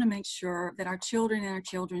 because we want to make sure that our children and our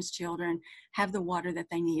children's children have the water that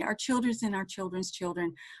they need. Our children's and our children's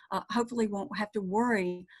children hopefully won't have to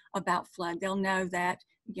worry about flood. They'll know that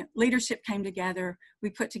leadership came together, we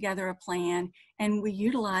put together a plan, and we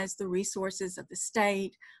utilized the resources of the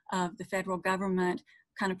state, of the federal government,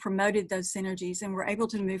 kind of promoted those synergies, and we're able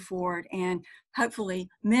to move forward and hopefully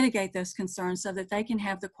mitigate those concerns so that they can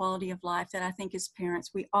have the quality of life that I think as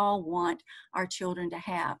parents we all want our children to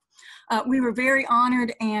have. We were very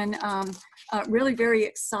honored and really very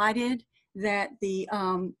excited that the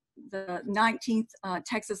 19th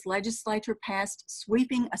Texas legislature passed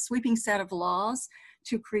a sweeping set of laws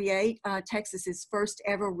to create Texas's first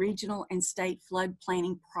ever regional and state flood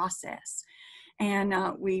planning process. And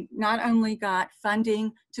we not only got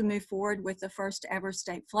funding to move forward with the first ever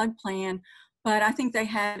state flood plan, but I think they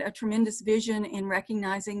had a tremendous vision in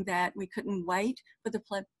recognizing that we couldn't wait for the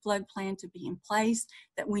flood plan to be in place,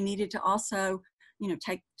 that we needed to also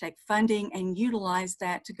take funding and utilize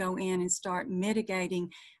that to go in and start mitigating,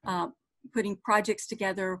 putting projects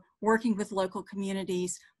together, working with local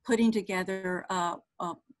communities, putting together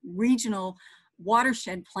regional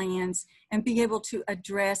watershed plans, and be able to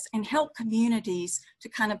address and help communities to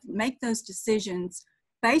kind of make those decisions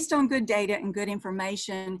based on good data and good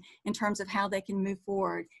information in terms of how they can move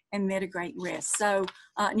forward and mitigate risks. So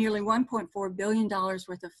nearly $1.4 billion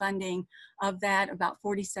worth of funding. Of that, about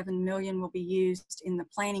 $47 million will be used in the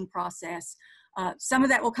planning process. Some of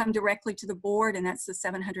that will come directly to the board, and that's the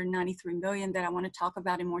 $793 million that I want to talk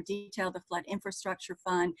about in more detail, the Flood Infrastructure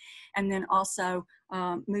Fund, and then also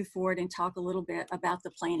move forward and talk a little bit about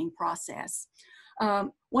the planning process.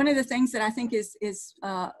 One of the things that I think is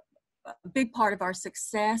big part of our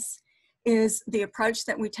success is the approach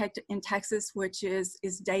that we take in Texas, which is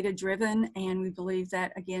data driven. And we believe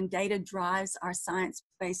that, again, data drives our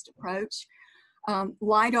science-based approach.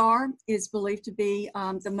 LIDAR is believed to be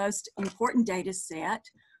the most important data set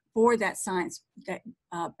for that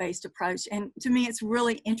science-based approach. And to me, it's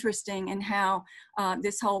really interesting in how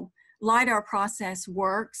this whole LIDAR process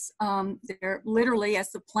works. There literally,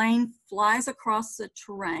 as the plane flies across the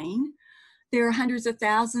terrain, there are hundreds of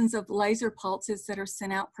thousands of laser pulses that are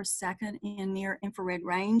sent out per second in near infrared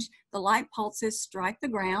range. The light pulses strike the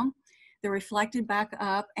ground, they're reflected back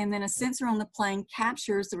up, and then a sensor on the plane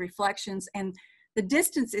captures the reflections, and the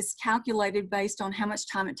distance is calculated based on how much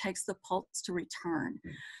time it takes the pulse to return.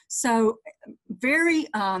 So very,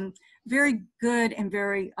 very good and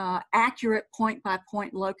very accurate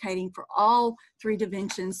point-by-point locating for all 3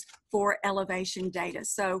 dimensions for elevation data.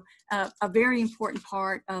 So a very important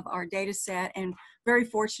part of our data set, and very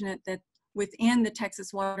fortunate that within the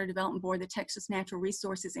Texas Water Development Board, the Texas Natural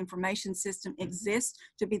Resources Information System exists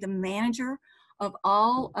to be the manager of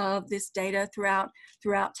all of this data throughout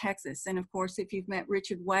Texas. And of course, if you've met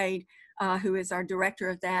Richard Wade, who is our director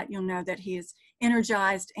of that, you'll know that he is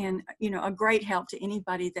energized and a great help to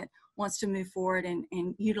anybody that wants to move forward and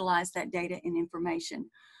utilize that data and information.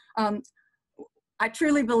 I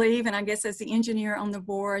truly believe, and I guess as the engineer on the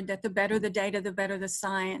board, that the better the data, the better the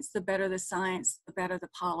science, the better the science, the better the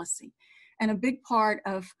policy. And a big part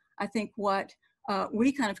of, I think, what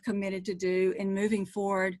we kind of committed to do in moving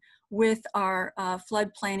forward with our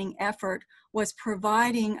flood planning effort was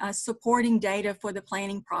providing supporting data for the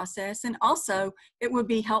planning process. And also it would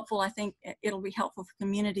be helpful, I think it'll be helpful for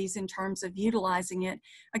communities in terms of utilizing it,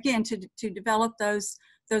 again, to develop those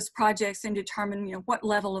projects and determine, what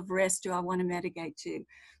level of risk do I want to mitigate to.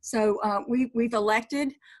 So we've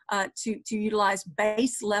elected to utilize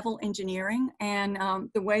base level engineering. And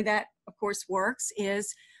the way that, of course, works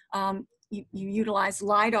is you utilize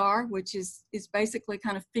LIDAR, which is basically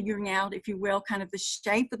kind of figuring out, if you will, kind of the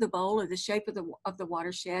shape of the bowl or the shape of the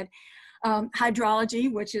watershed. Hydrology,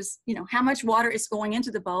 which is, how much water is going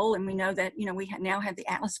into the bowl. And we know that, we now have the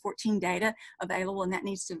Atlas 14 data available, and that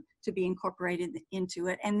needs to be incorporated into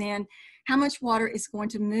it. And then how much water is going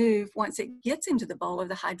to move once it gets into the bowl, of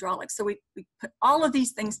the hydraulics. So we put all of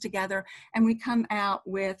these things together, and we come out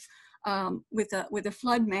with a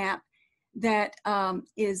flood map that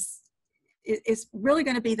is really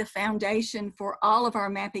going to be the foundation for all of our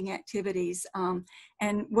mapping activities,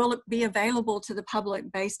 and will be available to the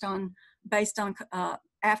public based on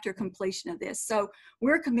after completion of this. So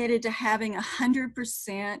we're committed to having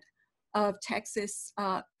 100% of Texas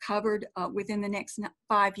covered within the next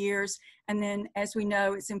 5 years. And then, as we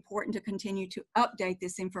know, it's important to continue to update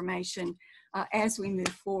this information as we move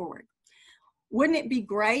forward. Wouldn't it be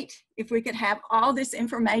great if we could have all this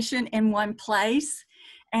information in one place?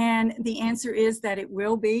 And the answer is that it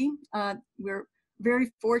will be. We're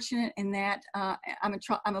very fortunate in that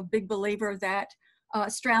I'm a big believer that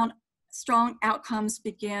strong outcomes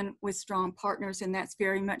begin with strong partners, and that's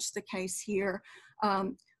very much the case here.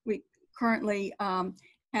 We currently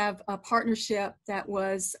have a partnership that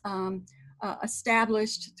was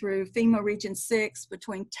established through FEMA Region 6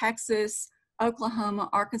 between Texas, Oklahoma,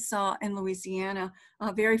 Arkansas, and Louisiana.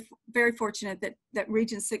 Very, very fortunate that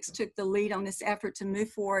Region 6 took the lead on this effort to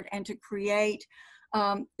move forward and to create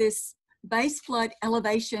this base flood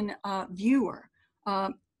elevation viewer.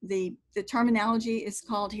 The terminology is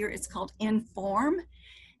called here, it's called INFORM.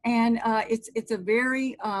 And it's a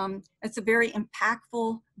very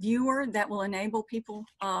impactful viewer that will enable people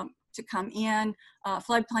to come in,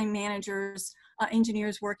 floodplain managers,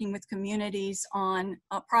 engineers working with communities on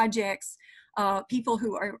projects, people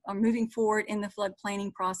who are moving forward in the flood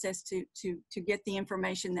planning process to get the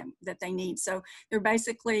information that they need. So they're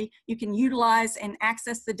basically, you can utilize and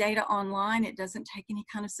access the data online. It doesn't take any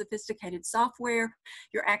kind of sophisticated software.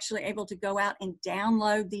 You're actually able to go out and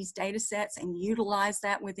download these data sets and utilize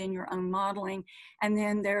that within your own modeling. And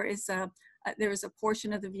then there is a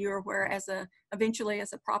portion of the viewer where eventually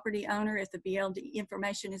as a property owner, if the BLD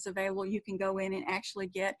information is available, you can go in and actually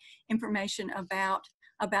get information about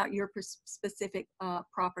your specific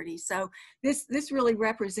property. So this really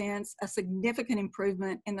represents a significant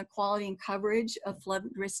improvement in the quality and coverage of flood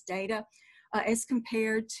risk data as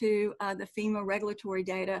compared to the FEMA regulatory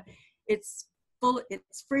data. It's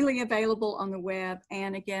freely available on the web,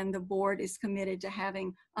 and again, the board is committed to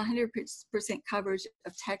having 100% coverage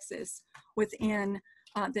of Texas within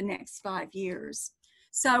the next 5 years.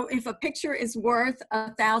 So if a picture is worth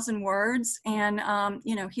 1,000 words, and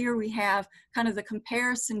here we have kind of the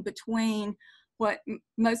comparison between what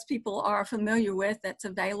most people are familiar with that's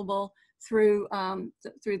available through,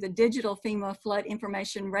 through the digital FEMA flood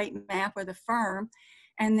information rate map or the FIRM,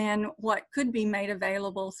 and then what could be made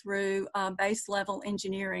available through base level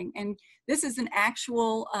engineering. And this is an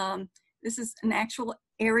actual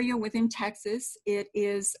area within Texas. It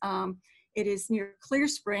is near Clear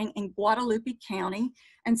Spring in Guadalupe County.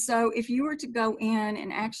 And so if you were to go in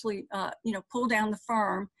and actually, pull down the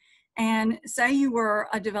FIRM, and say you were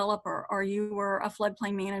a developer or you were a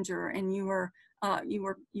floodplain manager and you were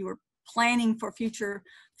planning for future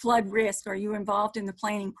flood risk, or you were involved in the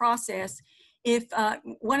planning process, if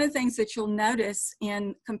one of the things that you'll notice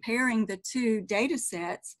in comparing the two data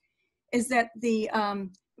sets is that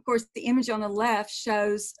of course, the image on the left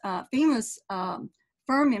shows FEMA's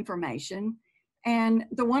FIRM information, and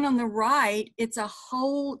the one on the right, it's a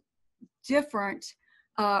whole different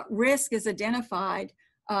risk is identified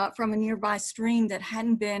from a nearby stream that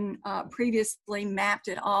hadn't been previously mapped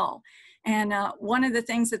at all. And one of the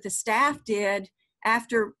things that the staff did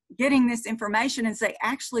after getting this information is they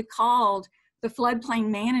actually called the floodplain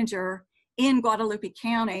manager in Guadalupe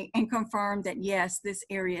County and confirmed that yes, this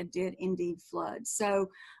area did indeed flood. So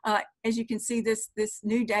as you can see, this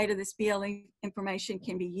new data, this BLE information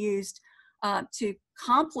can be used to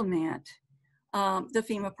complement the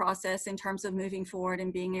FEMA process in terms of moving forward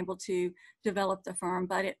and being able to develop the FIRM,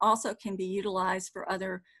 but it also can be utilized for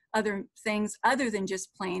other things other than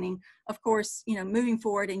just planning. Of course, moving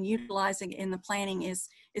forward and utilizing it in the planning is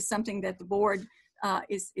something that the board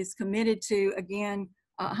is committed to, again,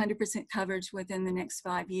 100% coverage within the next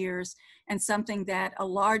 5 years, and something that a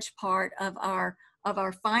large part of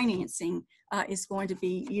our financing is going to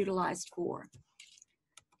be utilized for.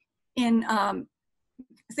 In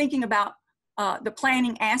thinking about the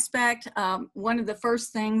planning aspect, one of the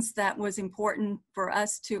first things that was important for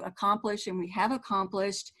us to accomplish, and we have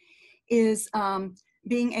accomplished, is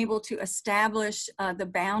being able to establish the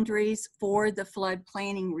boundaries for the flood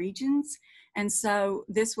planning regions. And so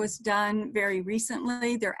this was done very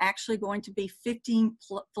recently. There are actually going to be 15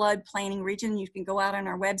 flood planning regions. You can go out on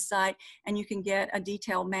our website and you can get a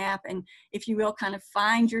detailed map, and if you will, kind of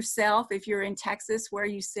find yourself, if you're in Texas, where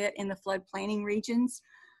you sit in the flood planning regions.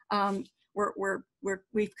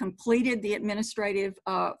 We've completed the administrative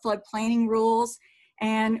flood planning rules,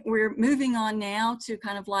 and we're moving on now to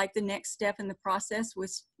kind of like the next step in the process,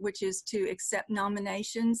 which is to accept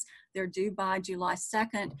nominations. They're due by July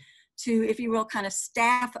 2nd to, if you will, kind of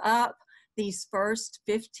staff up these first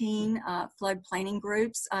 15 flood planning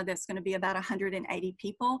groups. That's going to be about 180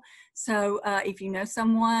 people. So if you know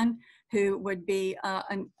someone who would be,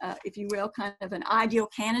 if you will, kind of an ideal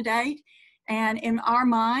candidate, and in our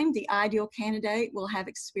mind, the ideal candidate will have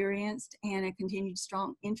experienced and a continued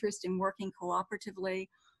strong interest in working cooperatively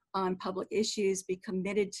on public issues, be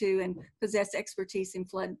committed to and possess expertise in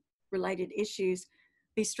flood-related issues,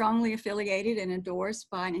 be strongly affiliated and endorsed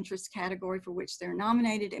by an interest category for which they're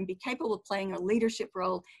nominated, and be capable of playing a leadership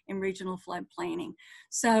role in regional flood planning.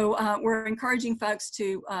 So we're encouraging folks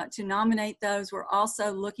to nominate those. We're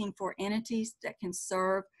also looking for entities that can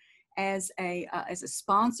serve as a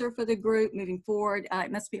sponsor for the group moving forward.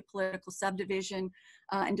 It must be a political subdivision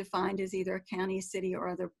and defined as either a county, city, or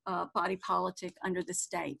other body politic under the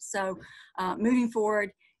state. So moving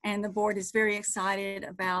forward, and the board is very excited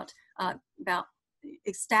about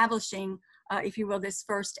establishing, if you will, this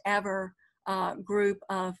first ever group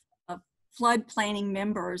of flood planning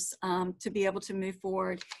members to be able to move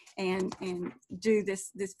forward and do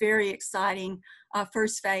this very exciting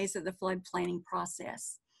first phase of the flood planning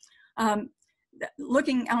process.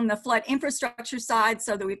 Looking on the flood infrastructure side,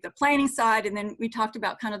 so that we have the planning side, and then we talked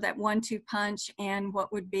about kind of that 1-2 punch and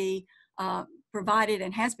what would be provided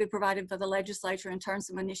and has been provided for the legislature in terms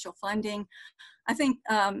of initial funding. I think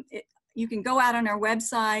you can go out on our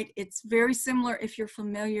website. It's very similar if you're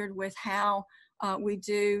familiar with how we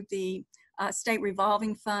do the state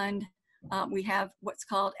revolving fund. We have what's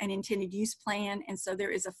called an intended use plan, and so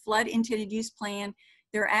there is a flood intended use plan.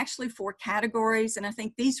 There are actually 4 categories, and I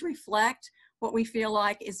think these reflect what we feel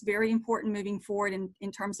like is very important moving forward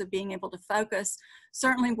in terms of being able to focus.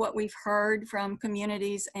 Certainly what we've heard from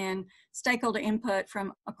communities and stakeholder input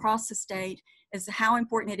from across the state is how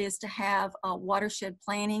important it is to have watershed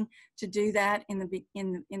planning, to do that in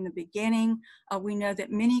the beginning. We know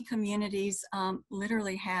that many communities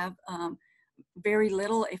literally have very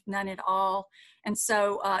little, if none at all. And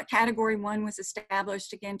so category 1 was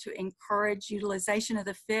established again to encourage utilization of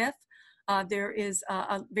the fifth. There is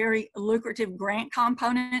a very lucrative grant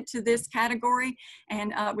component to this category,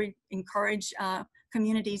 and we encourage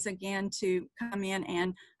communities again to come in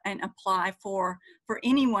and and apply for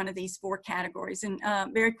any one of these 4 categories. And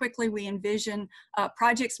very quickly, we envision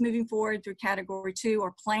projects moving forward through category 2,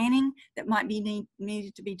 or planning that might be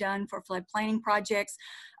needed to be done for flood planning projects.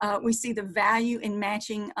 We see the value in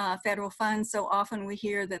matching federal funds. So often we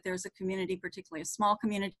hear that there's a community, particularly a small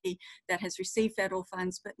community, that has received federal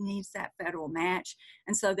funds but needs that federal match.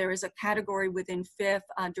 And so there is a category within FIF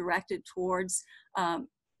directed towards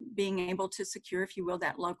being able to secure, if you will,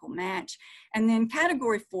 that local match. And then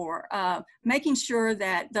category 4, making sure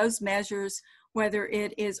that those measures, whether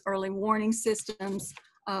it is early warning systems,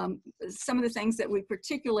 some of the things that we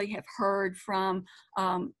particularly have heard from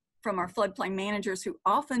our floodplain managers, who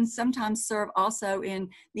often sometimes serve also in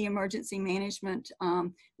the emergency management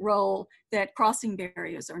role, that crossing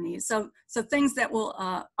barriers are needed. So things that will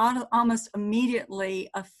almost immediately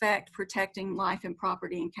affect protecting life and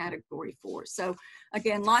property in category 4. So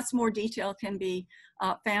again, lots more detail can be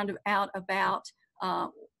found out about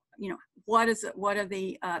what are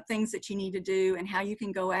the things that you need to do, and how you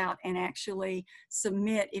can go out and actually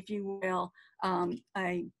submit, if you will,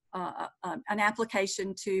 an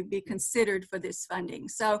application to be considered for this funding.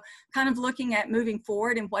 So kind of looking at moving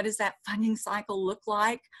forward and what does that funding cycle look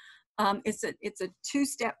like. It's a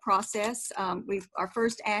 2-step process. We are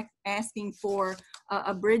first asking for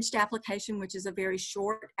a bridged application, which is a very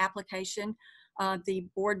short application. The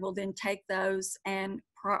board will then take those and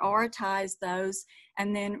prioritize those,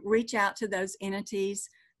 and then reach out to those entities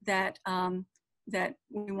that that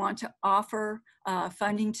we want to offer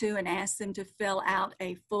funding to, and ask them to fill out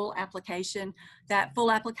a full application. That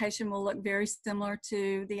full application will look very similar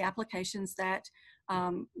to the applications that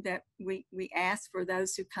that we ask for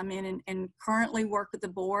those who come in and currently work with the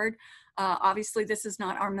board. Obviously, this is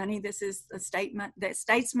not our money. This is the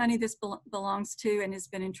state's money this belongs to, and has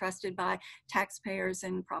been entrusted by taxpayers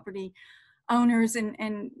and property owners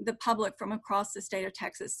and the public from across the state of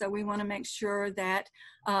Texas. So we want to make sure that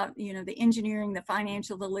the engineering, the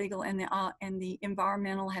financial, the legal, and the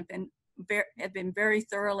environmental have been very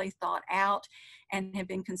thoroughly thought out and have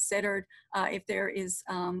been considered. If there is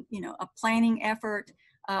a planning effort,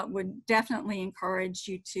 would definitely encourage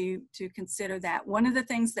you to consider that. One of the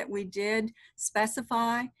things that we did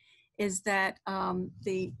specify is that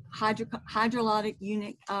the hydrologic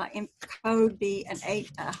unit code be an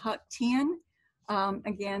HUC 10.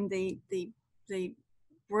 Again, the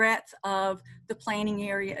breadth of the planning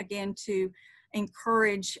area, again, to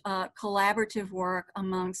encourage collaborative work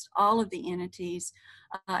amongst all of the entities,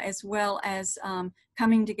 as well as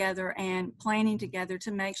coming together and planning together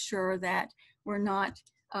to make sure that we're not,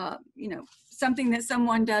 something that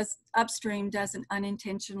someone does upstream doesn't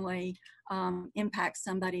unintentionally impact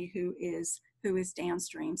somebody who is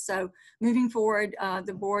downstream. So moving forward,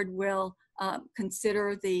 the board will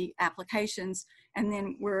consider the applications, and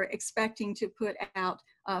then we're expecting to put out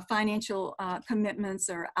financial commitments,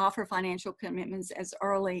 or offer financial commitments, as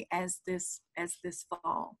early as this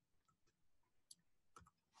fall.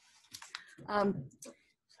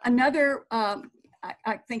 Another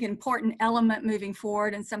I think important element moving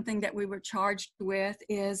forward, and something that we were charged with,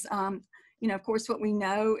 is of course, what we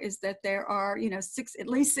know is that there are at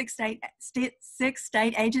least six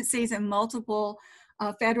state agencies and multiple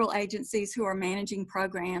federal agencies who are managing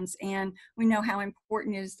programs, and we know how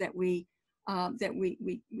important it is that we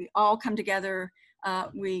all come together.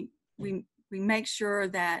 We make sure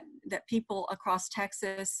that people across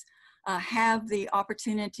Texas have the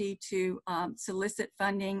opportunity to solicit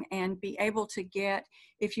funding and be able to get,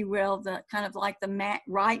 if you will, the kind of like the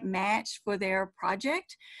right match for their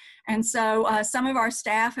project. And so some of our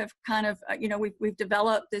staff have kind of, we've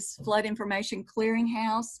developed this flood information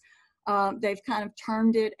clearinghouse. They've kind of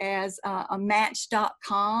termed it as a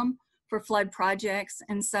match.com for flood projects.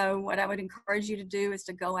 And so what I would encourage you to do is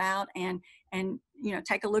to go out and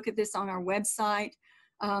take a look at this on our website.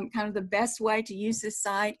 Kind of the best way to use this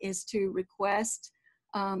site is to request,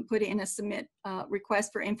 put in a submit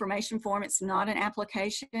request for information form. It's not an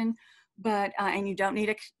application, but and you don't need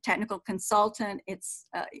a technical consultant. It's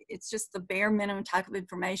just the bare minimum type of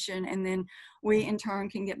information, and then we in turn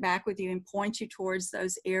can get back with you and point you towards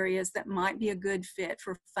those areas that might be a good fit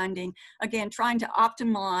for funding. Again, trying to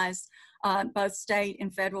optimize both state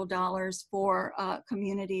and federal dollars for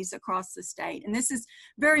communities across the state. And this is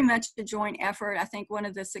very much a joint effort. I think one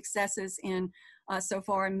of the successes in so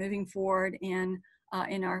far in moving forward in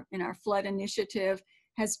our flood initiative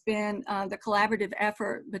has been the collaborative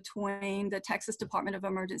effort between the Texas Department of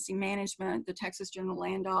Emergency Management, the Texas General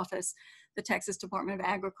Land Office, the Texas Department of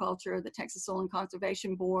Agriculture, the Texas Soil and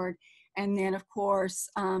Conservation Board, and then of course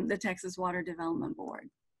the Texas Water Development Board.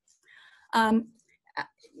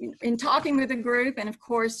 in talking with the group, and of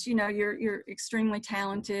course, you know, you're extremely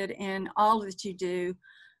talented in all that you do.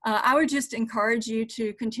 I would just encourage you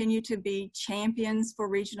to continue to be champions for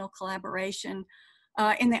regional collaboration.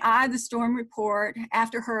 In the Eye of the Storm report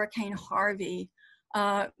after Hurricane Harvey,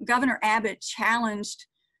 Governor Abbott challenged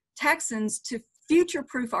Texans to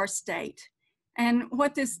future-proof our state. And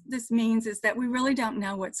what this means is that we really don't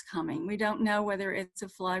know what's coming. We don't know whether it's a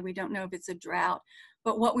flood. We don't know if it's a drought.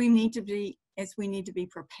 But what we need to be is we need to be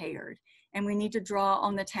prepared. And we need to draw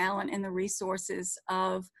on the talent and the resources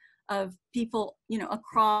of people, you know,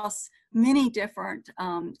 across many different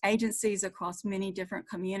agencies, across many different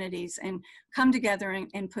communities, and come together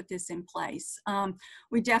and put this in place.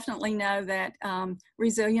 We definitely know that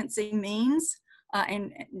resiliency means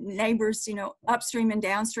and neighbors, you know, upstream and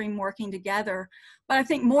downstream working together. But I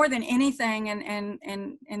think more than anything, and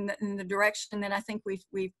in the direction that I think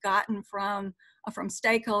we've gotten from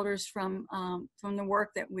stakeholders, from the work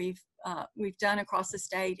that we've done across the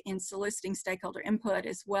state in soliciting stakeholder input,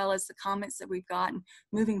 as well as the comments that we've gotten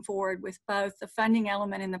moving forward with both the funding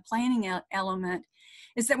element and the planning element,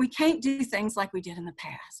 is that we can't do things like we did in the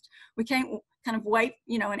past. We can't kind of wait,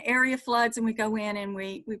 you know, an area floods and we go in and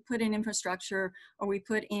we put in infrastructure, or we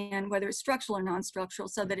put in, whether it's structural or non-structural,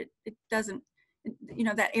 so that it doesn't, you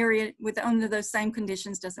know, that area with under those same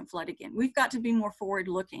conditions doesn't flood again. We've got to be more forward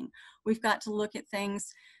looking. We've got to look at things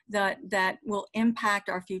that will impact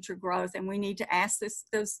our future growth, and we need to ask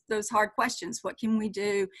those hard questions. What can we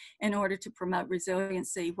do in order to promote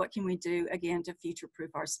resiliency? What can we do, again, to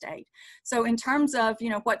future-proof our state? So in terms of, you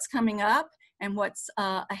know, what's coming up and what's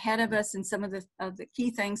ahead of us, and some of the key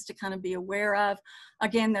things to kind of be aware of,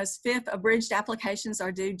 again, those 5th abridged applications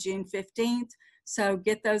are due June 15th. So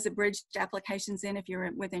get those abridged applications in if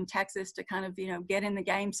you're within Texas, to kind of, you know, get in the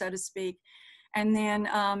game, so to speak. And then,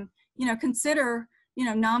 you know, consider, you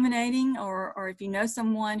know, nominating, or if you know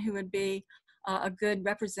someone who would be a good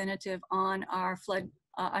representative on our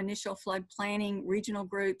initial flood planning regional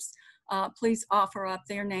groups, please offer up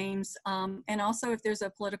their names. And also, if there's a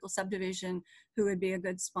political subdivision who would be a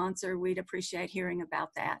good sponsor, we'd appreciate hearing about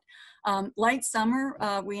that. Late summer,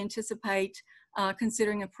 we anticipate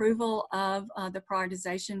considering approval of the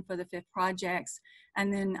prioritization for the 5th projects,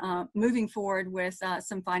 and then moving forward with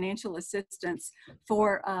some financial assistance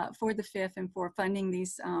for the 5th and for funding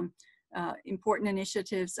these important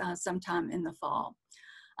initiatives sometime in the fall.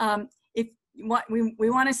 We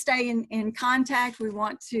want to stay in contact. We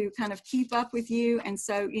want to kind of keep up with you, and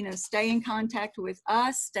so, you know, stay in contact with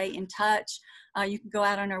us, stay in touch. You can go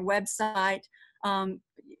out on our website,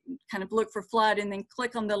 kind of look for flood, and then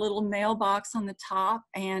click on the little mailbox on the top,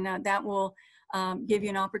 and that will give you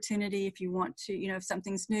an opportunity, if you want to, you know, if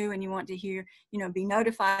something's new and you want to hear, you know, be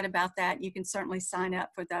notified about that, you can certainly sign up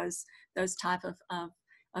for those type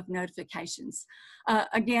of notifications.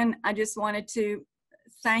 Again, I just wanted to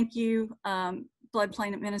thank you,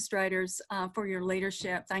 floodplain administrators, for your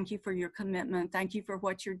leadership. Thank you for your commitment. Thank you for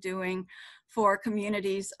what you're doing for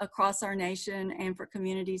communities across our nation and for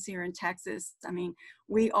communities here in Texas. I mean,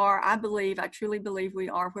 I truly believe we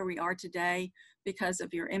are where we are today because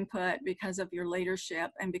of your input, because of your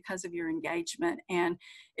leadership, and because of your engagement. And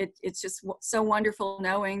it's just so wonderful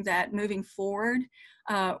knowing that moving forward,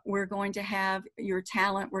 we're going to have your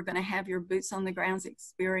talent, we're going to have your boots on the ground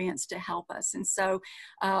experience to help us. And so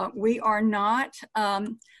we are not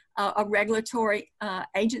a regulatory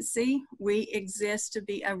agency. We exist to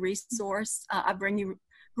be a resource. I bring you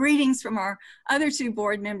greetings from our other 2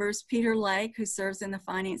 board members, Peter Lake, who serves in the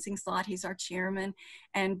financing slot, he's our chairman,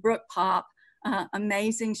 and Brooke Pop,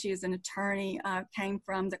 amazing. She is an attorney, came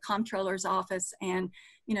from the comptroller's office, and,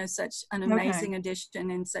 you know, such an amazing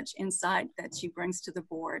addition and such insight that she brings to the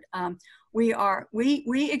board.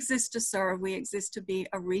 We exist to serve. We exist to be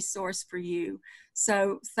a resource for you.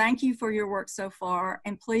 So thank you for your work so far,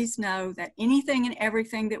 and please know that anything and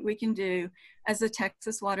everything that we can do as the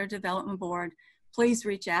Texas Water Development Board, please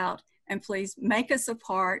reach out and please make us a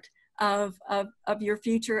part of your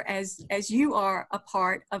future as you are a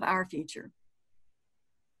part of our future.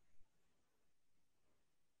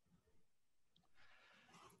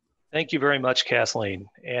 Thank you very much, Kathleen.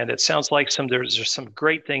 And it sounds like there's some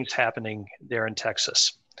great things happening there in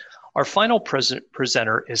Texas. Our final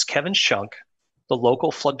presenter is Kevin Shunk, the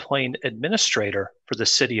local floodplain administrator for the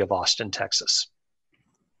city of Austin, Texas.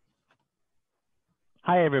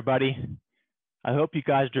 Hi, everybody. I hope you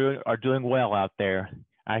guys are doing well out there.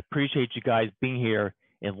 I appreciate you guys being here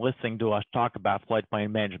and listening to us talk about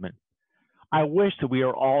floodplain management. I wish that we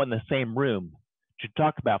are all in the same room to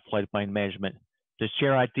talk about floodplain management, to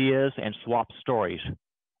share ideas and swap stories,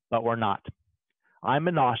 but we're not. I'm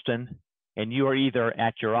in Austin, and you are either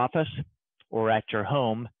at your office or at your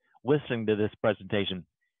home listening to this presentation.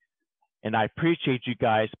 And I appreciate you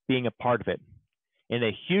guys being a part of it. And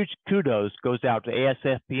a huge kudos goes out to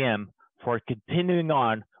ASFPM for continuing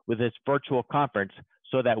on with this virtual conference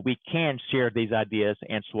so that we can share these ideas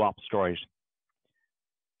and swap stories.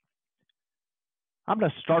 I'm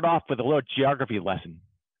going to start off with a little geography lesson.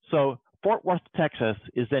 So Fort Worth, Texas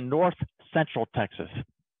is in north central Texas.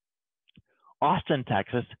 Austin,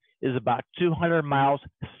 Texas is about 200 miles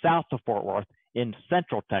south of Fort Worth in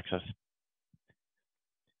central Texas.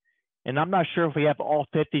 And I'm not sure if we have all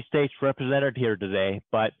 50 states represented here today,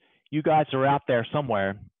 but you guys are out there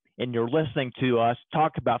somewhere and you're listening to us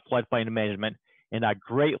talk about floodplain management, and I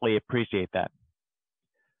greatly appreciate that.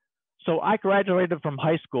 So I graduated from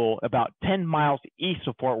high school about 10 miles east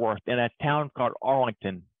of Fort Worth in a town called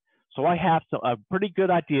Arlington. So I have a pretty good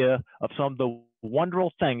idea of some of the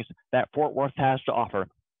wonderful things that Fort Worth has to offer.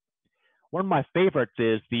 One of my favorites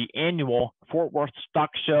is the annual Fort Worth Stock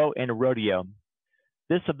Show and Rodeo.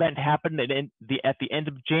 This event happened at the end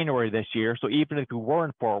of January this year, so even if we were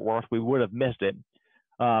in Fort Worth, we would have missed it.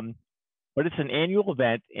 But it's an annual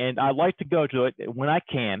event, and I like to go to it when I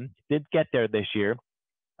can. Did get there this year.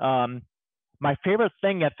 My favorite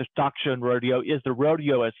thing at the Stock Show and Rodeo is the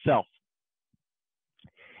rodeo itself.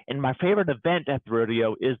 And my favorite event at the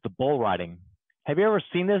rodeo is the bull riding. Have you ever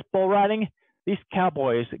seen this bull riding? These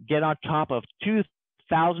cowboys get on top of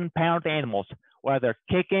 2,000-pound animals while they're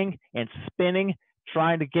kicking and spinning,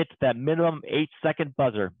 trying to get to that minimum 8-second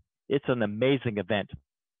buzzer. It's an amazing event.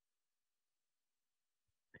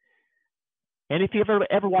 And if you've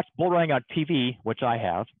ever watched bull riding on TV, which I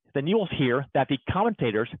have, then you'll hear that the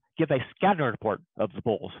commentators give a scouting report of the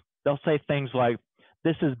bulls. They'll say things like,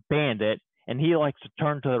 "This is Bandit, and he likes to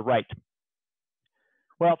turn to the right."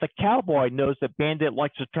 Well, the cowboy knows that Bandit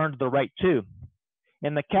likes to turn to the right too.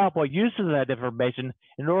 And the cowboy uses that information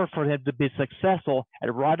in order for him to be successful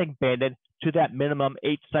at riding Bandit to that minimum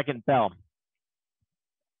 8-second bell.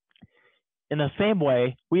 In the same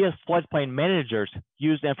way, we as floodplain managers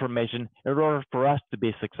use information in order for us to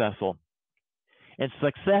be successful. And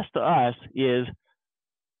success to us is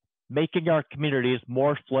making our communities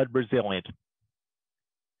more flood resilient.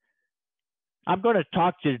 I'm going to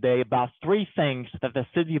talk to you today about 3 things that the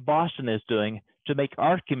City of Boston is doing to make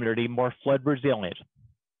our community more flood resilient.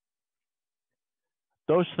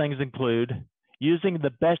 Those things include using the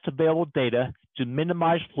best available data to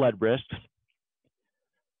minimize flood risks,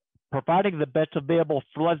 providing the best available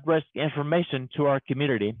flood risk information to our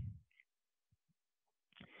community,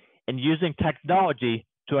 and using technology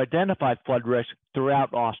to identify flood risks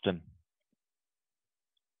throughout Austin.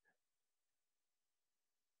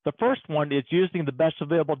 The first one is using the best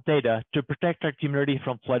available data to protect our community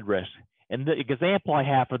from flood risk. And the example I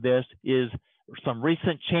have for this is some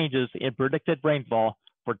recent changes in predicted rainfall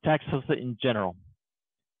for Texas in general.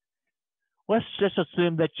 Let's just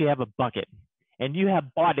assume that you have a bucket and you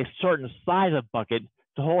have bought a certain size of bucket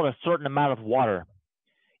to hold a certain amount of water.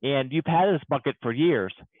 And you've had this bucket for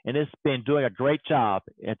years and it's been doing a great job.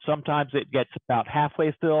 And sometimes it gets about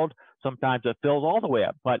halfway filled, sometimes it fills all the way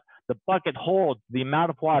up, but the bucket holds the amount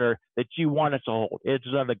of water that you want it to hold. It's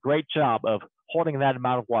done a great job of holding that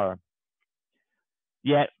amount of water.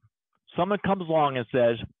 Yet someone comes along and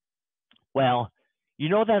says, well, you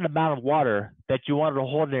know that amount of water that you wanted to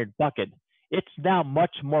hold in your bucket, it's now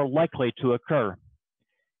much more likely to occur.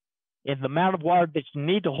 And the amount of water that you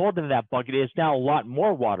need to hold in that bucket is now a lot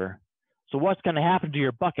more water. So what's going to happen to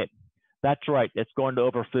your bucket? That's right, it's going to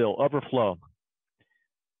overflow.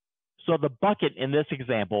 So the bucket in this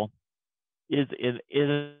example is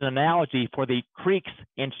an analogy for the creeks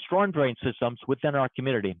and storm drain systems within our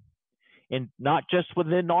community. And not just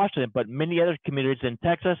within Austin, but many other communities in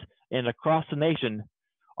Texas and across the nation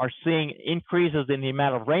are seeing increases in the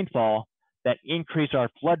amount of rainfall that increase our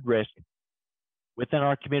flood risk within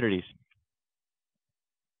our communities.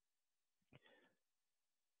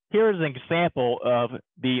 Here is an example of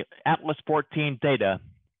the Atlas 14 data.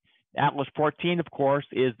 Atlas 14, of course,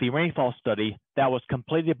 is the rainfall study that was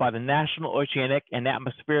completed by the National Oceanic and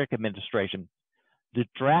Atmospheric Administration. The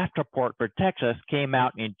draft report for Texas came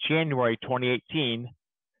out in January 2018,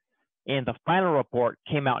 and the final report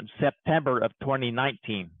came out in September of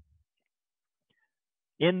 2019.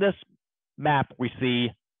 In this map, we see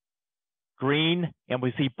green and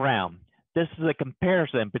we see brown. This is a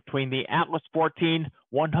comparison between the Atlas 14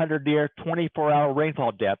 100-year 24-hour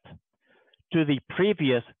rainfall depth to the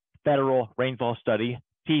previous federal rainfall study,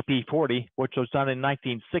 TP40, which was done in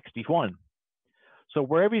 1961. So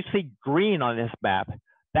wherever you see green on this map,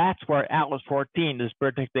 that's where Atlas 14 is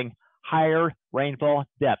predicting higher rainfall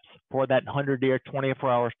depths for that 100-year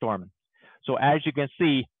 24-hour storm. So as you can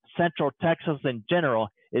see, Central Texas in general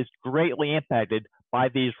is greatly impacted by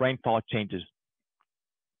these rainfall changes.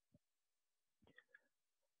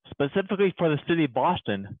 Specifically for the city of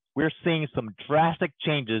Boston, we're seeing some drastic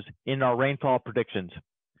changes in our rainfall predictions.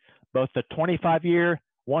 Both the 25-year,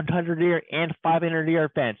 100-year, and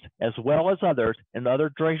 500-year events, as well as others and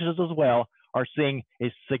other directions as well, are seeing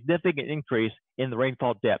a significant increase in the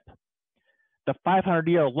rainfall depth. The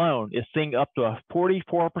 500-year alone is seeing up to a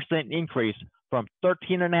 44% increase from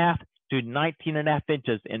 13.5 to 19.5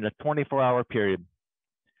 inches in a 24-hour period.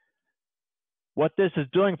 What this is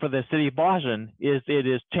doing for the city of Boston is it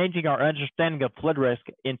is changing our understanding of flood risk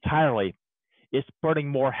entirely. It's putting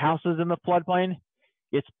more houses in the floodplain.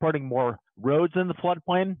 It's putting more roads in the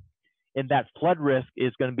floodplain, and that flood risk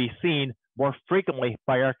is going to be seen more frequently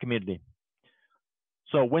by our community.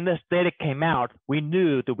 So when this data came out, we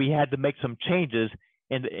knew that we had to make some changes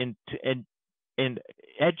and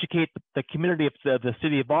educate the community of the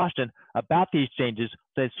city of Boston about these changes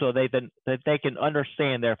so that they can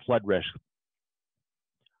understand their flood risk.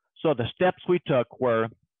 So the steps we took were,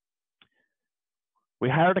 we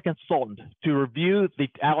hired a consultant to review the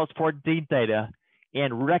Atlas 14 data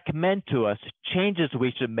and recommend to us changes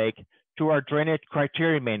we should make to our drainage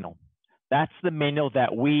criteria manual. That's the manual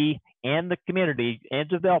that we and the community and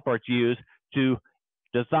developers use to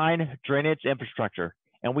design drainage infrastructure.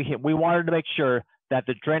 And we wanted to make sure that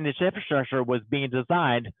the drainage infrastructure was being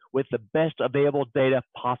designed with the best available data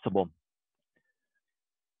possible.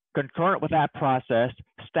 Concurrent with that process,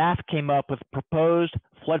 staff came up with proposed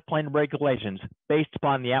floodplain regulations based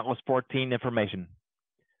upon the Atlas 14 information.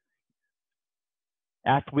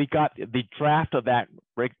 After we got the draft of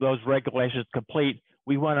those regulations complete,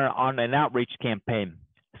 we went on an outreach campaign,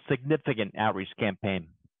 significant outreach campaign.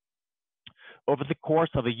 Over the course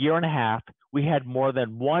of a year and a half, we had more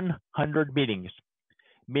than 100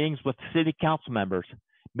 meetings with city council members,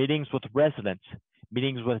 meetings with residents,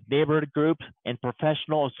 meetings with neighborhood groups and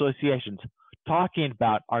professional associations, talking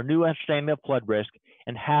about our new understanding of flood risk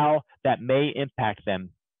and how that may impact them.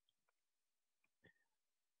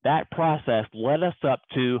 That process led us up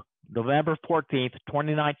to November 14th,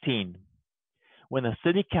 2019, when the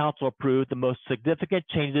City Council approved the most significant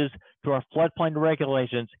changes to our floodplain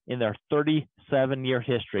regulations in their 37-year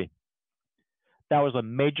history. That was a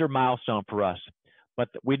major milestone for us, but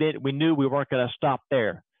we knew we weren't going to stop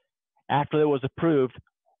there. After it was approved,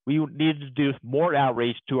 we needed to do more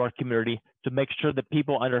outreach to our community to make sure that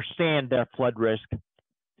people understand their flood risk.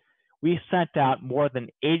 We sent out more than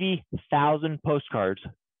 80,000 postcards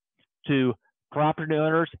to property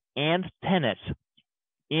owners and tenants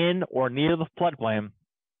in or near the floodplain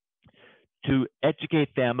to educate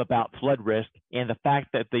them about flood risk and the fact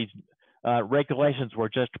that these regulations were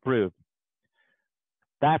just approved.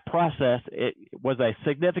 That process, it was a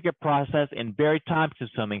significant process and very time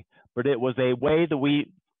consuming, but it was a way that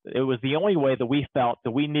it was the only way that we felt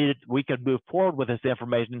that we could move forward with this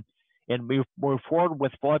information and move forward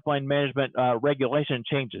with floodplain management regulation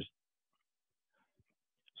changes.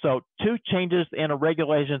 So 2 changes in the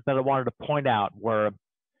regulations that I wanted to point out were,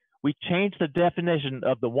 we changed the definition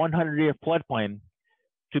of the 100-year floodplain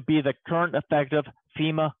to be the current effective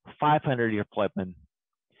FEMA 500-year floodplain.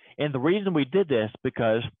 And the reason we did this,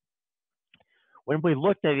 because when we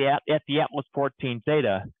looked at the Atlas 14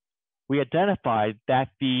 data, we identified that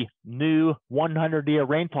the new 100-year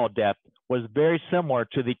rainfall depth was very similar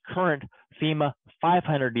to the current FEMA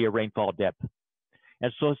 500-year rainfall depth.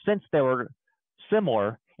 And so since they were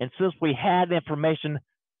similar, and since we had information,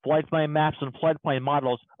 floodplain maps and floodplain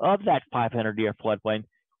models of that 500-year floodplain,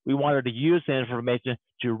 we wanted to use the information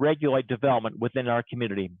to regulate development within our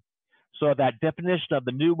community. So that definition of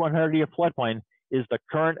the new 100-year floodplain is the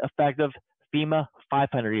current effective FEMA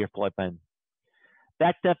 500-year floodplain.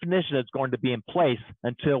 That definition is going to be in place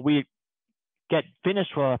until we get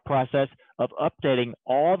finished with our process of updating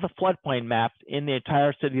all the floodplain maps in the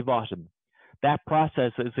entire city of Boston. That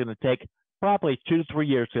process is going to take probably 2 to 3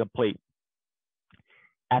 years to complete.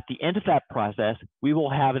 At the end of that process, we will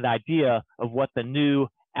have an idea of what the new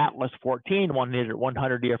Atlas 14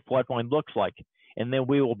 100-year floodplain looks like, and then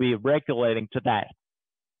we will be regulating to that.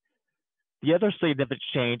 The other significant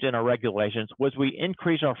change in our regulations was we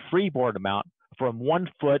increased our freeboard amount from 1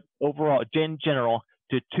 foot overall in general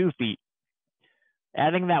to 2 feet.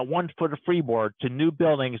 Adding that 1 foot of freeboard to new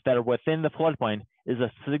buildings that are within the floodplain is a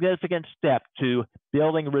significant step to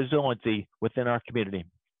building resiliency within our community.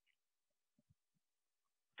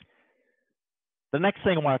 The next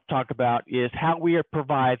thing I want to talk about is how we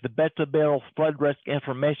provide the best available flood risk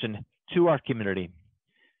information to our community.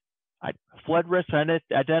 Flood risk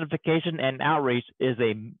identification and outreach is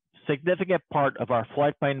a significant part of our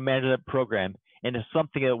floodplain management program, and is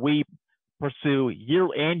something that we pursue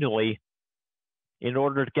annually in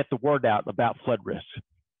order to get the word out about flood risk.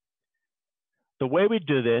 The way we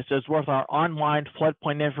do this is with our online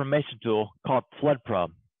floodplain information tool called FloodPro.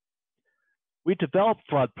 We developed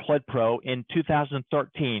FloodPro in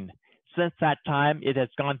 2013. Since that time, it has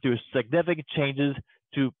gone through significant changes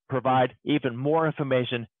to provide even more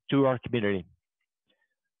information to our community.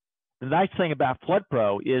 The nice thing about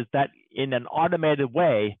FloodPro is that in an automated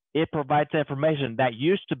way, it provides information that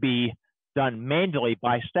used to be done manually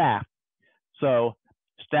by staff. So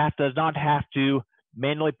staff does not have to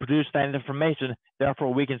manually produce that information.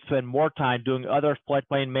 Therefore, we can spend more time doing other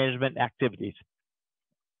floodplain management activities.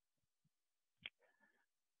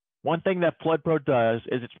 One thing that FloodPro does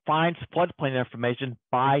is it finds floodplain information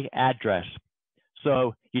by address.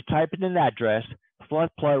 So you type in an address,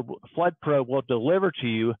 FloodPro will deliver to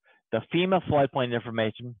you the FEMA floodplain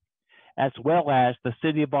information, as well as the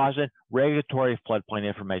City of Boston regulatory floodplain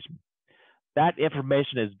information. That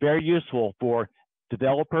information is very useful for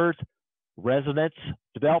developers, residents,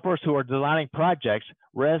 developers who are designing projects,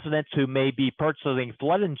 residents who may be purchasing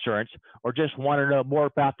flood insurance, or just want to know more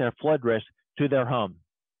about their flood risk to their home.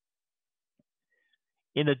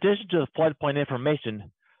 In addition to the floodplain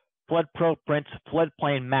information, FloodPro prints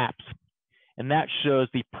floodplain maps, and that shows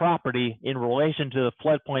the property in relation to the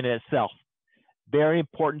floodplain itself. Very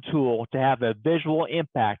important tool to have a visual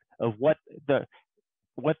impact of what the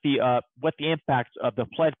impacts of the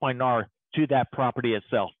floodplain are to that property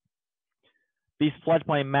itself. These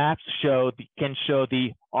floodplain maps can show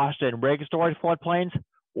the Austin regulatory floodplains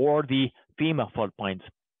or the FEMA floodplains.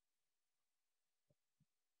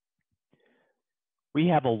 We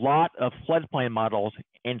have a lot of floodplain models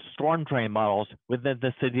and storm drain models within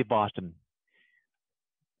the City of Boston.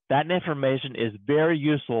 That information is very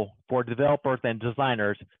useful for developers and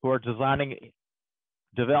designers who are designing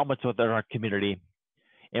developments within our community.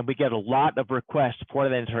 And we get a lot of requests for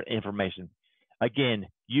that information. Again,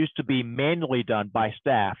 used to be manually done by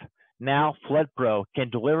staff. Now FloodPro can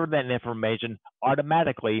deliver that information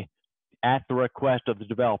automatically at the request of the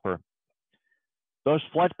developer. Those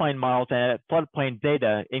floodplain models and floodplain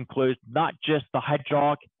data includes not just the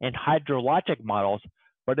hydraulic and hydrologic models,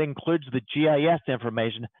 but it includes the GIS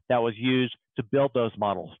information that was used to build those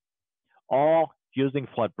models, all using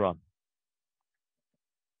FloodPro.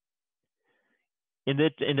 In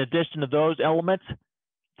addition to those elements,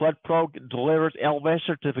 FloodPro delivers elevation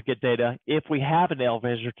certificate data if we have an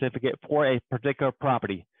elevation certificate for a particular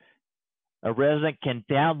property. A resident can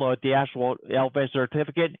download the actual elevation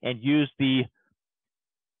certificate and use the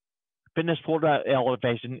finished flood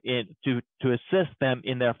elevation to assist them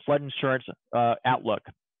in their flood insurance outlook.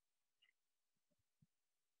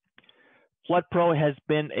 FloodPro has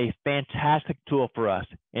been a fantastic tool for us,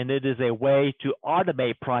 and it is a way to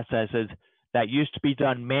automate processes that used to be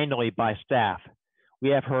done manually by staff. We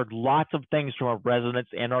have heard lots of things from our residents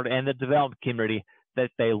and the development community that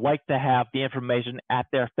they like to have the information at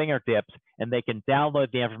their fingertips, and they can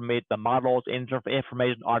download the models and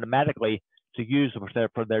information automatically to use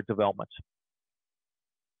for their developments.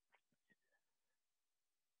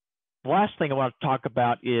 The last thing I want to talk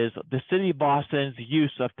about is the City of Boston's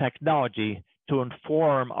use of technology to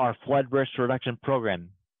inform our flood risk reduction program.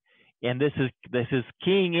 And this is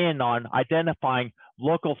keying in on identifying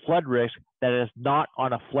local flood risk that is not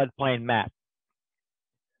on a floodplain map.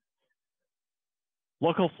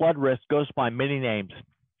 Local flood risk goes by many names.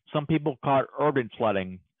 Some people call it urban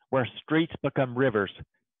flooding, where streets become rivers,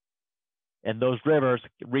 and those rivers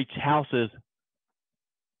reach houses.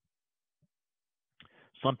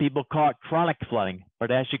 Some people call it chronic flooding, but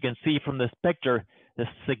as you can see from this picture, the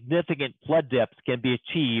significant flood depths can be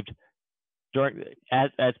achieved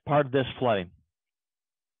as part of this flooding.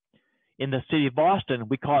 In the City of Boston,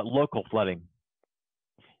 we call it local flooding.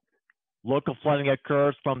 Local flooding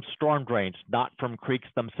occurs from storm drains, not from creeks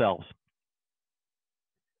themselves.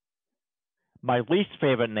 My least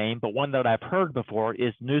favorite name, but one that I've heard before,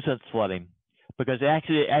 is nuisance flooding, because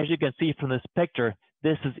actually, as you can see from this picture,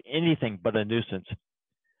 this is anything but a nuisance.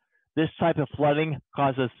 This type of flooding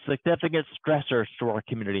causes significant stressors to our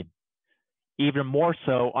community, even more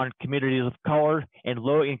so on communities of color and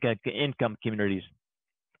low-income communities.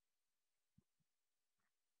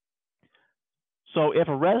 So if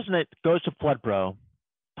a resident goes to FloodPro,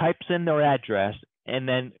 types in their address, and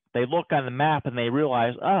then they look on the map and they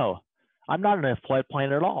realize, oh, I'm not in a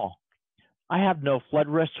floodplain at all. I have no flood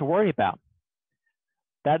risk to worry about.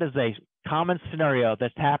 That is a common scenario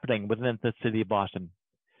that's happening within the City of Boston.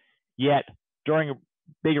 Yet, during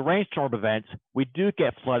big rainstorm events, we do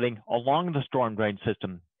get flooding along the storm drain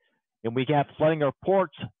system. And we have flooding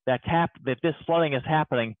reports that this flooding is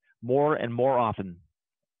happening more and more often.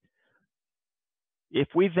 If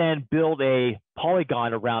we then build a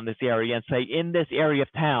polygon around this area and say, in this area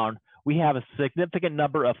of town, we have a significant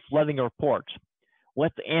number of flooding reports.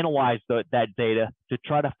 Let's analyze that data to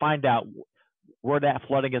try to find out where that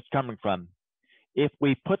flooding is coming from. If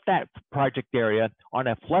we put that project area on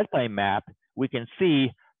a floodplain map, we can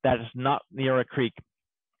see that it's not near a creek.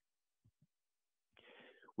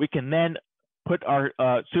 We can then put our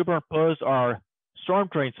superimpose our storm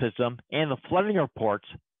drain system and the flooding reports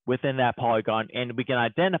within that polygon, and we can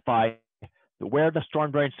identify where the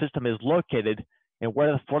storm drain system is located and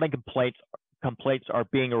where the flooding complaints are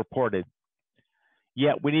being reported.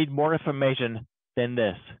 Yet we need more information than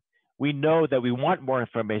this. We know that we want more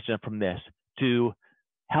information from this to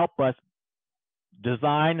help us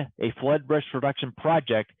design a flood risk reduction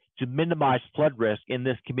project to minimize flood risk in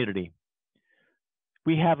this community.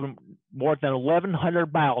 We have more than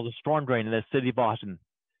 1,100 miles of storm drain in the city of Austin.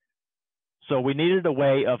 So we needed a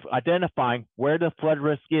way of identifying where the flood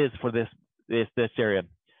risk is for this area.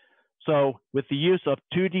 So with the use of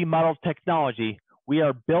 2D model technology, we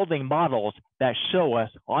are building models that show us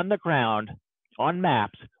on the ground, on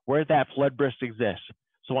maps, where that flood risk exists.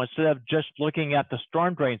 So instead of just looking at the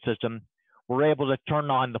storm drain system, we're able to turn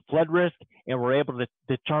on the flood risk, and we're able to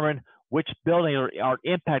determine which buildings are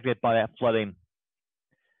impacted by that flooding.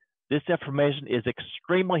 This information is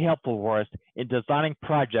extremely helpful for us in designing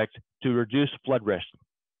projects to reduce flood risk.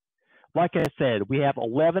 Like I said, we have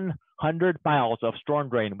 1,100 miles of storm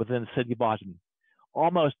drain within the city of Austin.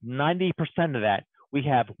 Almost 90% of that, we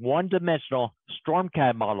have one-dimensional storm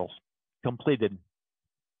CAD models completed.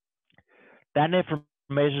 That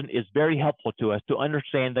information is very helpful to us to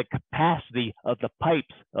understand the capacity of the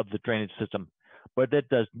pipes of the drainage system, but it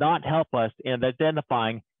does not help us in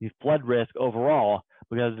identifying the flood risk overall,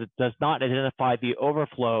 because it does not identify the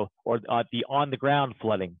overflow or the on-the-ground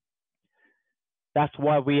flooding. That's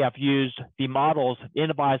why we have used the models,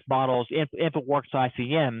 innovative models, InfoWorks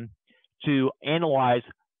ICM, to analyze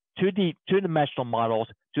two-dimensional models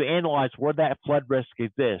to analyze where that flood risk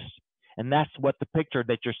exists. And that's what the picture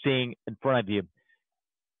that you're seeing in front of you.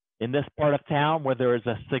 In this part of town where there is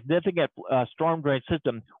a significant storm drain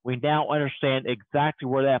system, we now understand exactly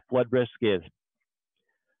where that flood risk is.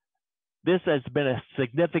 This has been a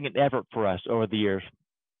significant effort for us over the years,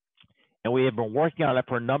 and we have been working on it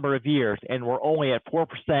for a number of years, and we're only at 4%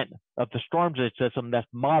 of the storm drain system that's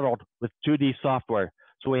modeled with 2D software.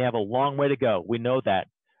 So we have a long way to go. We know that,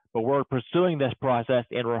 but we're pursuing this process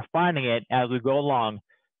and refining it as we go along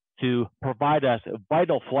to provide us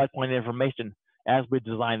vital floodplain information as we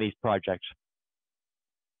design these projects.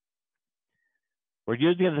 We're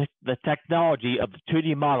using the technology of the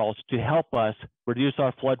 2D models to help us reduce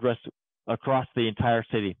our flood risk across the entire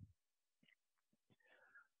city.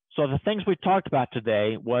 So the things we talked about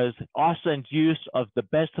today was Austin's use of the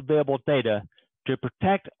best available data to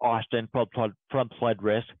protect Austin from flood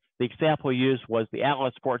risk. The example used was the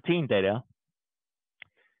Atlas 14 data.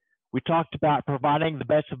 We talked about providing the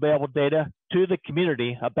best available data to the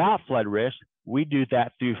community about flood risk. We do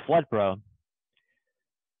that through FloodPro.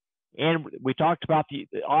 And we talked about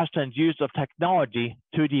Austin's use of technology,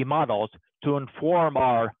 2D models, to inform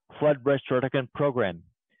our flood risk reduction program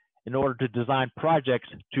in order to design projects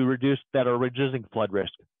to reduce that are reducing flood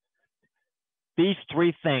risk. These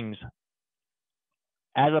three things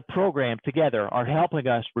as a program together are helping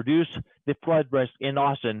us reduce the flood risk in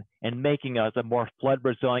Austin and making us a more flood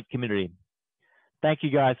resilient community. Thank you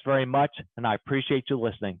guys very much, and I appreciate you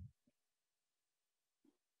listening.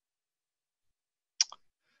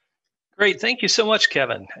 Great. Thank you so much,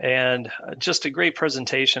 Kevin. And just a great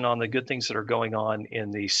presentation on the good things that are going on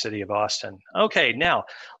in the city of Austin. Okay, now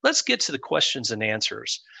let's get to the questions and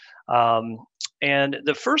answers. And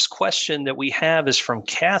the first question that we have is from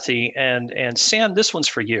Kathy, and Sam, this one's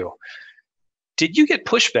for you. Did you get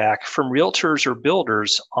pushback from realtors or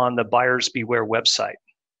builders on the Buyers Beware website?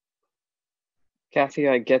 Kathy,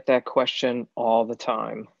 I get that question all the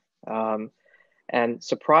time. And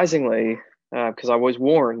surprisingly, because I was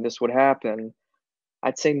warned this would happen,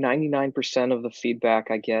 I'd say 99% of the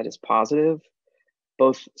feedback I get is positive.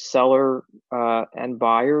 Both seller and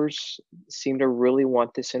buyers seem to really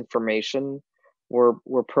want this information.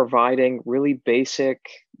 We're providing really basic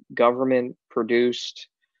government-produced,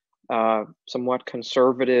 somewhat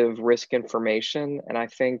conservative risk information. And I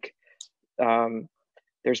think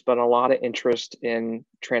there's been a lot of interest in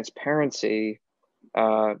transparency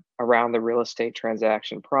around the real estate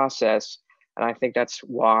transaction process. And I think that's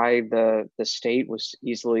why the state was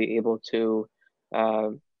easily able to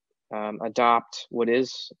adopt what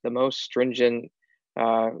is the most stringent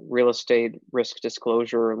real estate risk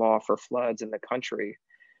disclosure law for floods in the country.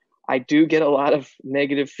 I do get a lot of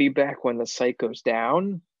negative feedback when the site goes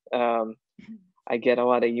down. I get a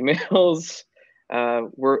lot of emails.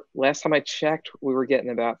 Last time I checked, we were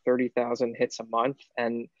getting about 30,000 hits a month,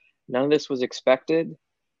 and none of this was expected.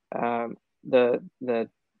 The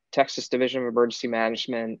Texas Division of Emergency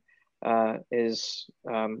Management is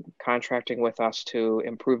contracting with us to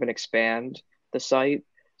improve and expand the site.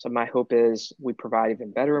 So my hope is we provide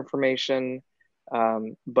even better information,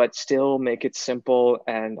 but still make it simple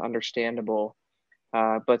and understandable.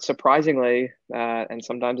 But surprisingly, and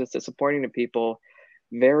sometimes it's disappointing to people,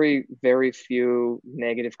 very, very few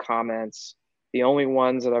negative comments. The only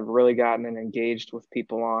ones that I've really gotten and engaged with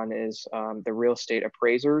people on is the real estate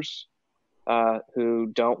appraisers who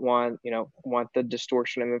don't want the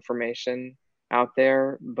distortion of information out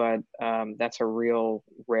there, but that's a real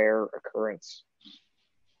rare occurrence.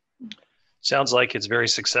 Sounds like it's very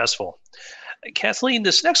successful. Kathleen,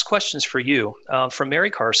 this next question is for you from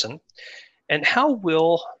Mary Carson. And how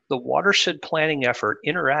will the watershed planning effort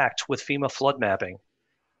interact with FEMA flood mapping?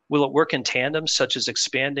 Will it work in tandem, such as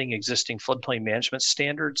expanding existing floodplain management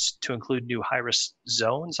standards to include new high-risk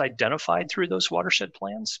zones identified through those watershed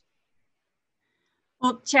plans?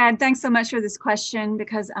 Well, Chad, thanks so much for this question,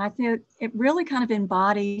 because I think it really kind of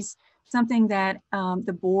embodies something that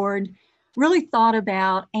the board really thought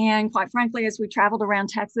about. And quite frankly, as we traveled around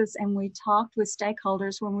Texas and we talked with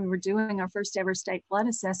stakeholders when we were doing our first ever state flood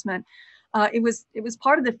assessment, it was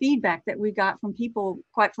part of the feedback that we got from people,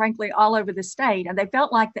 quite frankly, all over the state. And they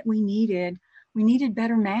felt like that we needed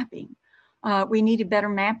better mapping. We needed better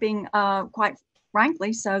mapping, quite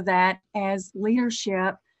frankly, so that as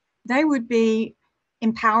leadership, they would be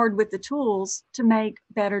empowered with the tools to make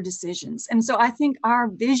better decisions. And so I think our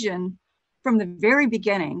vision from the very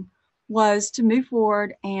beginning was to move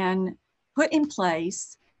forward and put in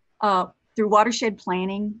place through watershed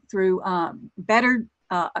planning, through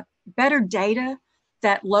better data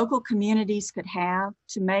that local communities could have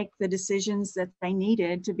to make the decisions that they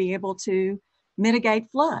needed to be able to mitigate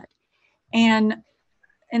flood. And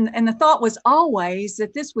the thought was always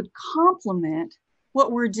that this would complement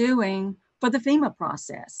what we're doing for the FEMA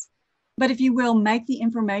process. But if you will, make the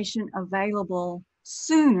information available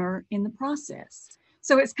sooner in the process.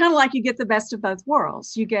 So it's kind of like you get the best of both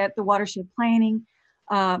worlds. You get the watershed planning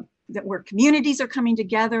that where communities are coming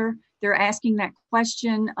together. They're asking that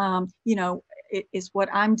question, is what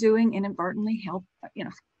I'm doing inadvertently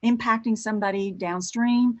impacting somebody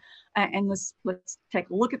downstream? And let's take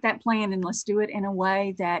a look at that plan and let's do it in a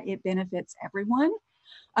way that it benefits everyone.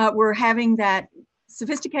 We're having that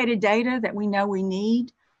sophisticated data that we know we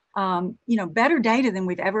need, better data than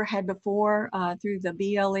we've ever had before through the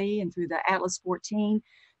BLE and through the Atlas 14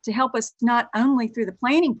 to help us not only through the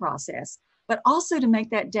planning process, but also to make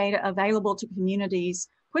that data available to communities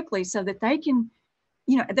quickly so that they can,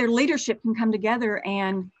 their leadership can come together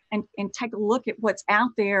and take a look at what's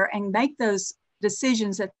out there and make those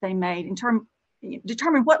decisions that they made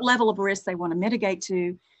determine what level of risk they want to mitigate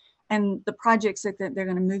to and the projects that they're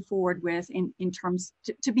going to move forward with in terms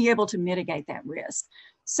to be able to mitigate that risk.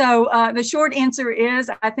 So the short answer is,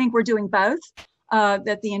 I think we're doing both.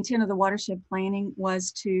 That the intent of the watershed planning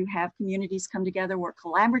was to have communities come together, work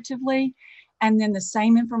collaboratively, and then the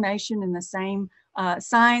same information and the same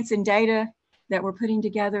science and data that we're putting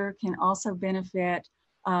together can also benefit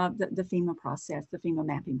the FEMA process, the FEMA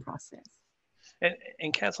mapping process.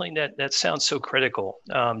 And Kathleen, that sounds so critical,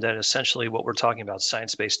 that essentially what we're talking about,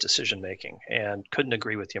 science-based decision-making, and couldn't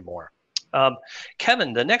agree with you more.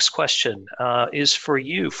 Kevin, the next question is for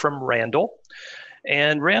you from Randall.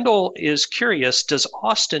 And Randall is curious, does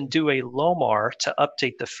Austin do a LOMAR to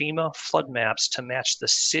update the FEMA flood maps to match the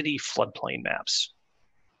city floodplain maps?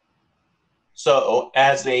 So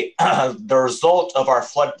as the result of our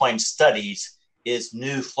floodplain studies is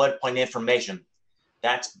new floodplain information.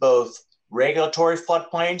 That's both regulatory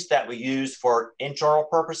floodplains that we use for internal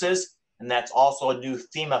purposes, and that's also a new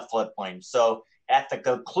FEMA floodplain. So at the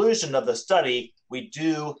conclusion of the study, we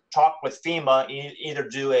do talk with FEMA, either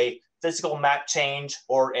do a physical map change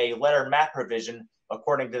or a letter map revision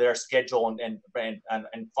according to their schedule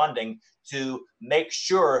and funding to make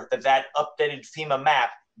sure that that updated FEMA map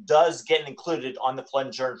does get included on the flood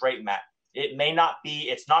insurance rate map. It may not be,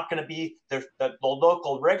 it's not going to be the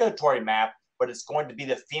local regulatory map, but it's going to be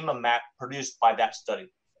the FEMA map produced by that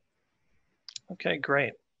study. Okay,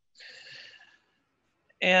 great.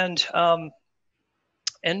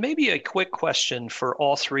 And maybe a quick question for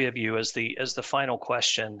all three of you as the final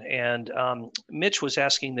question. And Mitch was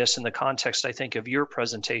asking this in the context, I think, of your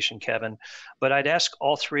presentation, Kevin. But I'd ask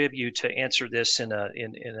all three of you to answer this in a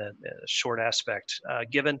short aspect,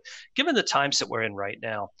 given the times that we're in right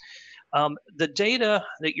now. The data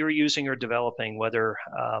that you're using or developing, whether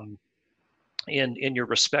in your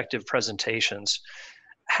respective presentations,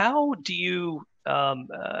 how do you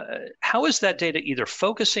how is that data either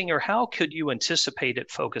focusing, or how could you anticipate it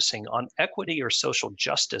focusing on equity or social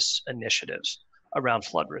justice initiatives around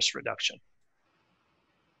flood risk reduction?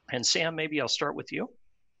 And Sam, maybe I'll start with you.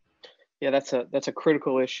 Yeah, that's a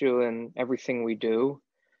critical issue in everything we do.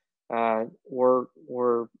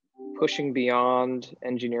 We're pushing beyond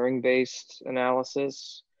engineering-based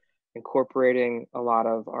analysis, incorporating a lot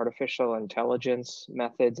of artificial intelligence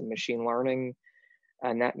methods and machine learning.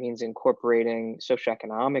 And that means incorporating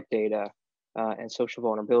socioeconomic data and social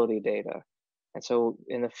vulnerability data. And so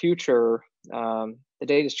in the future, the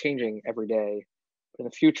data is changing every day. In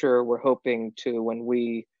the future, we're hoping to,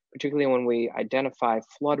 particularly when we identify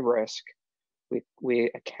flood risk, we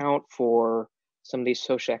account for some of these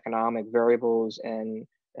socioeconomic variables and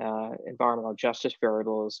environmental justice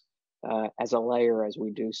variables as a layer as we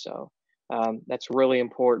do so. That's really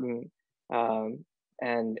important.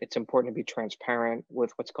 And it's important to be transparent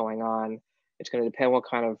with what's going on. It's going to depend what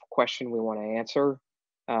kind of question we want to answer.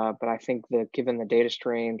 But I think that given the data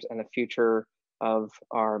streams and the future of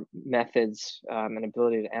our methods and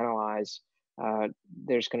ability to analyze,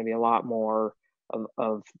 there's going to be a lot more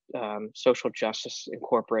of social justice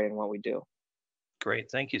incorporated in what we do. Great,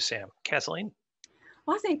 thank you, Sam. Kathleen?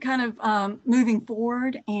 Well, I think kind of moving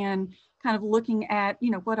forward and kind of looking at,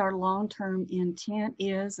 what our long-term intent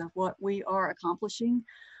is of what we are accomplishing.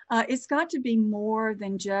 It's got to be more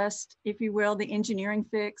than just, if you will, the engineering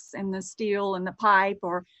fix and the steel and the pipe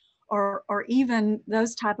or even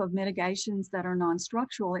those type of mitigations that are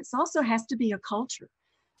non-structural. It also has to be a culture.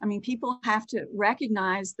 I mean, people have to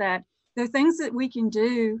recognize that there are things that we can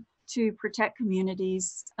do to protect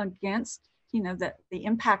communities against, the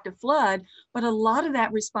impact of flood, but a lot of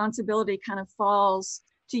that responsibility kind of falls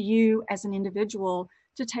to you as an individual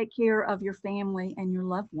to take care of your family and your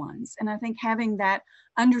loved ones. And I think having that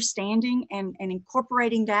understanding and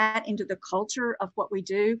incorporating that into the culture of what we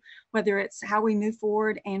do, whether it's how we move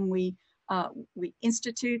forward and we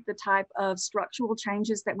institute the type of structural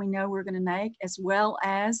changes that we know we're going to make, as well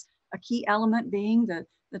as a key element being the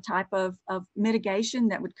type of mitigation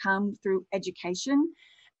that would come through education,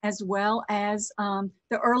 as well as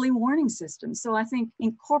the early warning system. So I think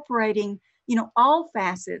incorporating all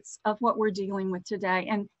facets of what we're dealing with today.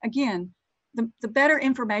 And again, the better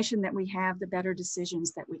information that we have, the better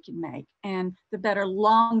decisions that we can make, and the better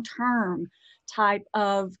long-term type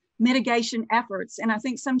of mitigation efforts. And I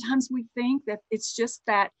think sometimes we think that it's just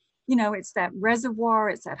that, it's that reservoir,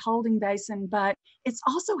 it's that holding basin, but it's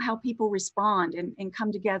also how people respond and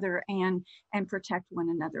come together and protect one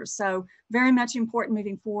another. So very much important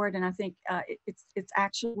moving forward. And I think it's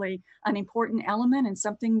actually an important element and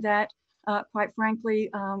something that quite frankly,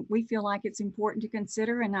 we feel like it's important to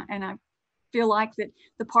consider, and I feel like that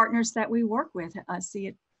the partners that we work with see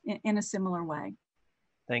it in a similar way.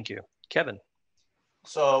 Thank you. Kevin?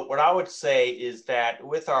 So what I would say is that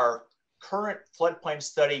with our current floodplain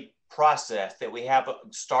study process that we have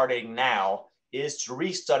starting now is to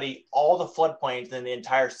restudy all the floodplains in the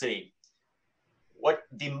entire city. What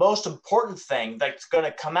the most important thing that's going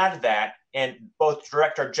to come out of that, and both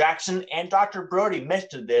Director Jackson and Dr. Brody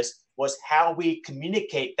mentioned this, was how we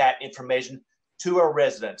communicate that information to our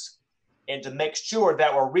residents and to make sure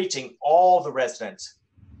that we're reaching all the residents.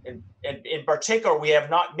 And in particular, we have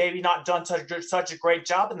maybe not done such a great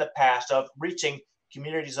job in the past of reaching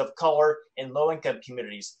communities of color and low-income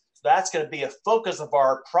communities. So that's going to be a focus of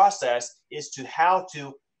our process, is to how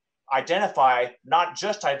to identify, not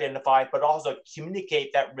just identify, but also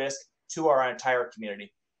communicate that risk to our entire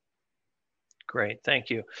community. Great, thank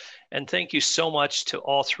you. And thank you so much to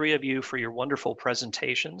all three of you for your wonderful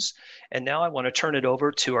presentations. And now I want to turn it over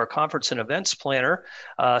to our conference and events planner,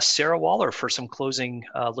 Sarah Waller, for some closing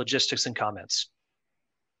logistics and comments.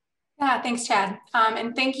 Yeah, thanks, Chad.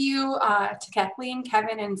 And thank you to Kathleen,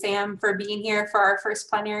 Kevin, and Sam for being here for our first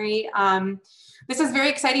plenary. This is very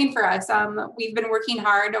exciting for us. We've been working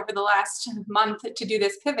hard over the last month to do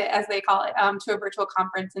this pivot, as they call it, to a virtual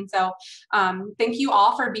conference. And so thank you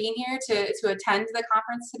all for being here to attend the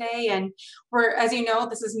conference today. And we're, as you know,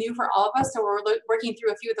 this is new for all of us, so we're working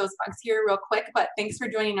through a few of those bugs here real quick, but thanks for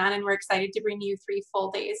joining on, and we're excited to bring you 3 full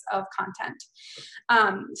days of content.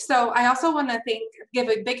 So I also want to give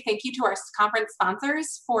a big thank you you to our conference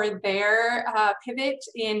sponsors for their pivot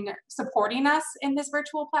in supporting us in this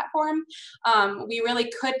virtual platform. We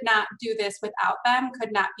really could not do this without them,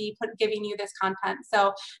 could not be giving you this content.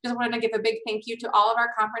 So just wanted to give a big thank you to all of our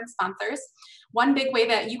conference sponsors. One big way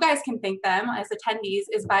that you guys can thank them as attendees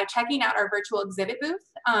is by checking out our virtual exhibit booth.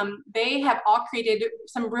 They have all created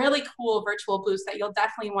some really cool virtual booths that you'll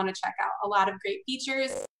definitely want to check out. A lot of great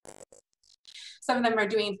features. Some of them are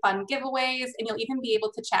doing fun giveaways, and you'll even be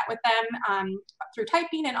able to chat with them through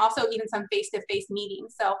typing, and also even some face-to-face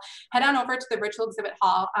meetings. So head on over to the virtual exhibit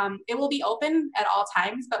hall. It will be open at all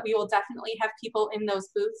times, but we will definitely have people in those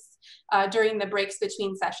booths during the breaks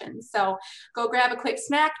between sessions. So go grab a quick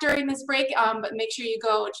snack during this break, but make sure you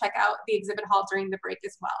go check out the exhibit hall during the break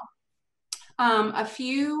as well. A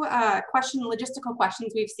few logistical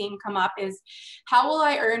questions we've seen come up is, how will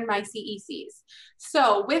I earn my CECs?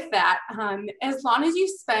 So with that, as long as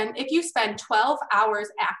if you spend 12 hours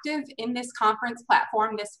active in this conference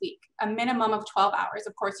platform this week, a minimum of 12 hours,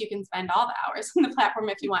 of course you can spend all the hours in the platform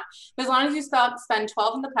if you want, but as long as you spend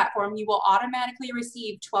 12 in the platform, you will automatically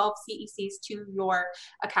receive 12 CECs to your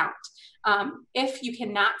account. If you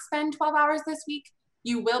cannot spend 12 hours this week,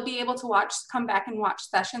 you will be able to come back and watch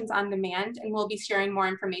sessions on demand, and we'll be sharing more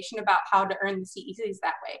information about how to earn the CECs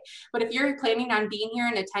that way. But if you're planning on being here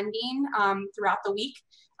and attending throughout the week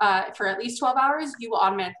for at least 12 hours, you will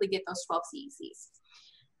automatically get those 12 CECs.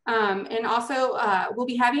 And also, we'll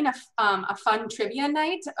be having a fun trivia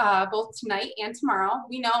night both tonight and tomorrow.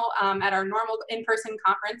 We know at our normal in-person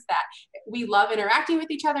conference that we love interacting with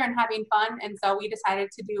each other and having fun, and so we decided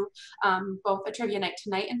to do both a trivia night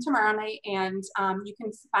tonight and tomorrow night, and you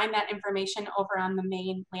can find that information over on the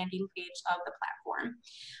main landing page of the platform.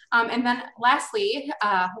 And then lastly,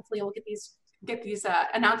 hopefully we'll get these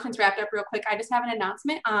announcements wrapped up real quick. I just have an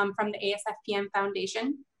announcement from the ASFPM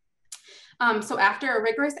Foundation. So after a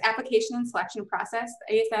rigorous application and selection process,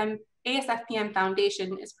 the ASFPM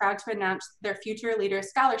Foundation is proud to announce their Future Leaders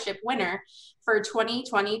Scholarship winner for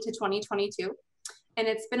 2020 to 2022. And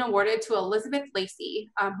it's been awarded to Elizabeth Lacey,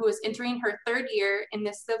 who is entering her 3rd year in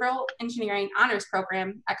the Civil Engineering Honors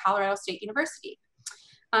Program at Colorado State University.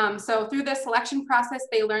 So through the selection process,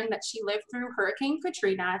 they learned that she lived through Hurricane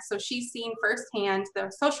Katrina, so she's seen firsthand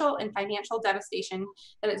the social and financial devastation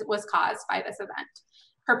that was caused by this event.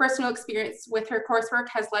 Her personal experience with her coursework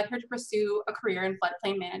has led her to pursue a career in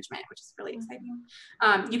floodplain management, which is really exciting.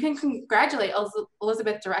 You can congratulate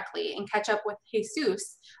Elizabeth directly and catch up with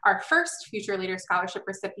Jesus, our first Future Leader Scholarship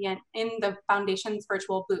recipient, in the Foundation's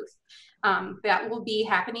virtual booth. That will be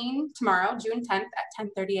happening tomorrow, June 10th at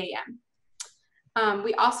 10:30 a.m.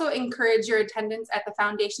 We also encourage your attendance at the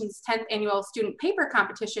Foundation's 10th Annual Student Paper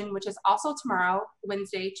Competition, which is also tomorrow,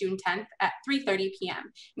 Wednesday, June 10th at 3:30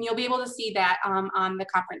 p.m. And you'll be able to see that on the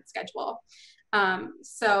conference schedule.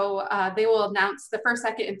 They will announce the 1st,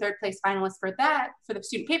 2nd, and 3rd place finalists for the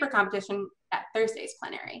Student Paper Competition at Thursday's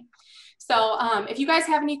plenary. So if you guys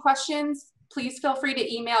have any questions, please feel free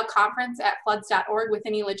to email conference@floods.org with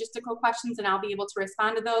any logistical questions, and I'll be able to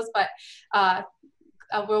respond to those. But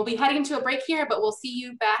we'll be heading to a break here, but we'll see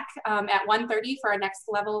you back at 1:30 for our next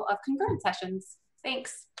level of concurrent sessions.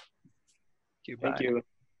 Thanks. Thank you. Thank you.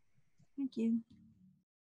 Thank you.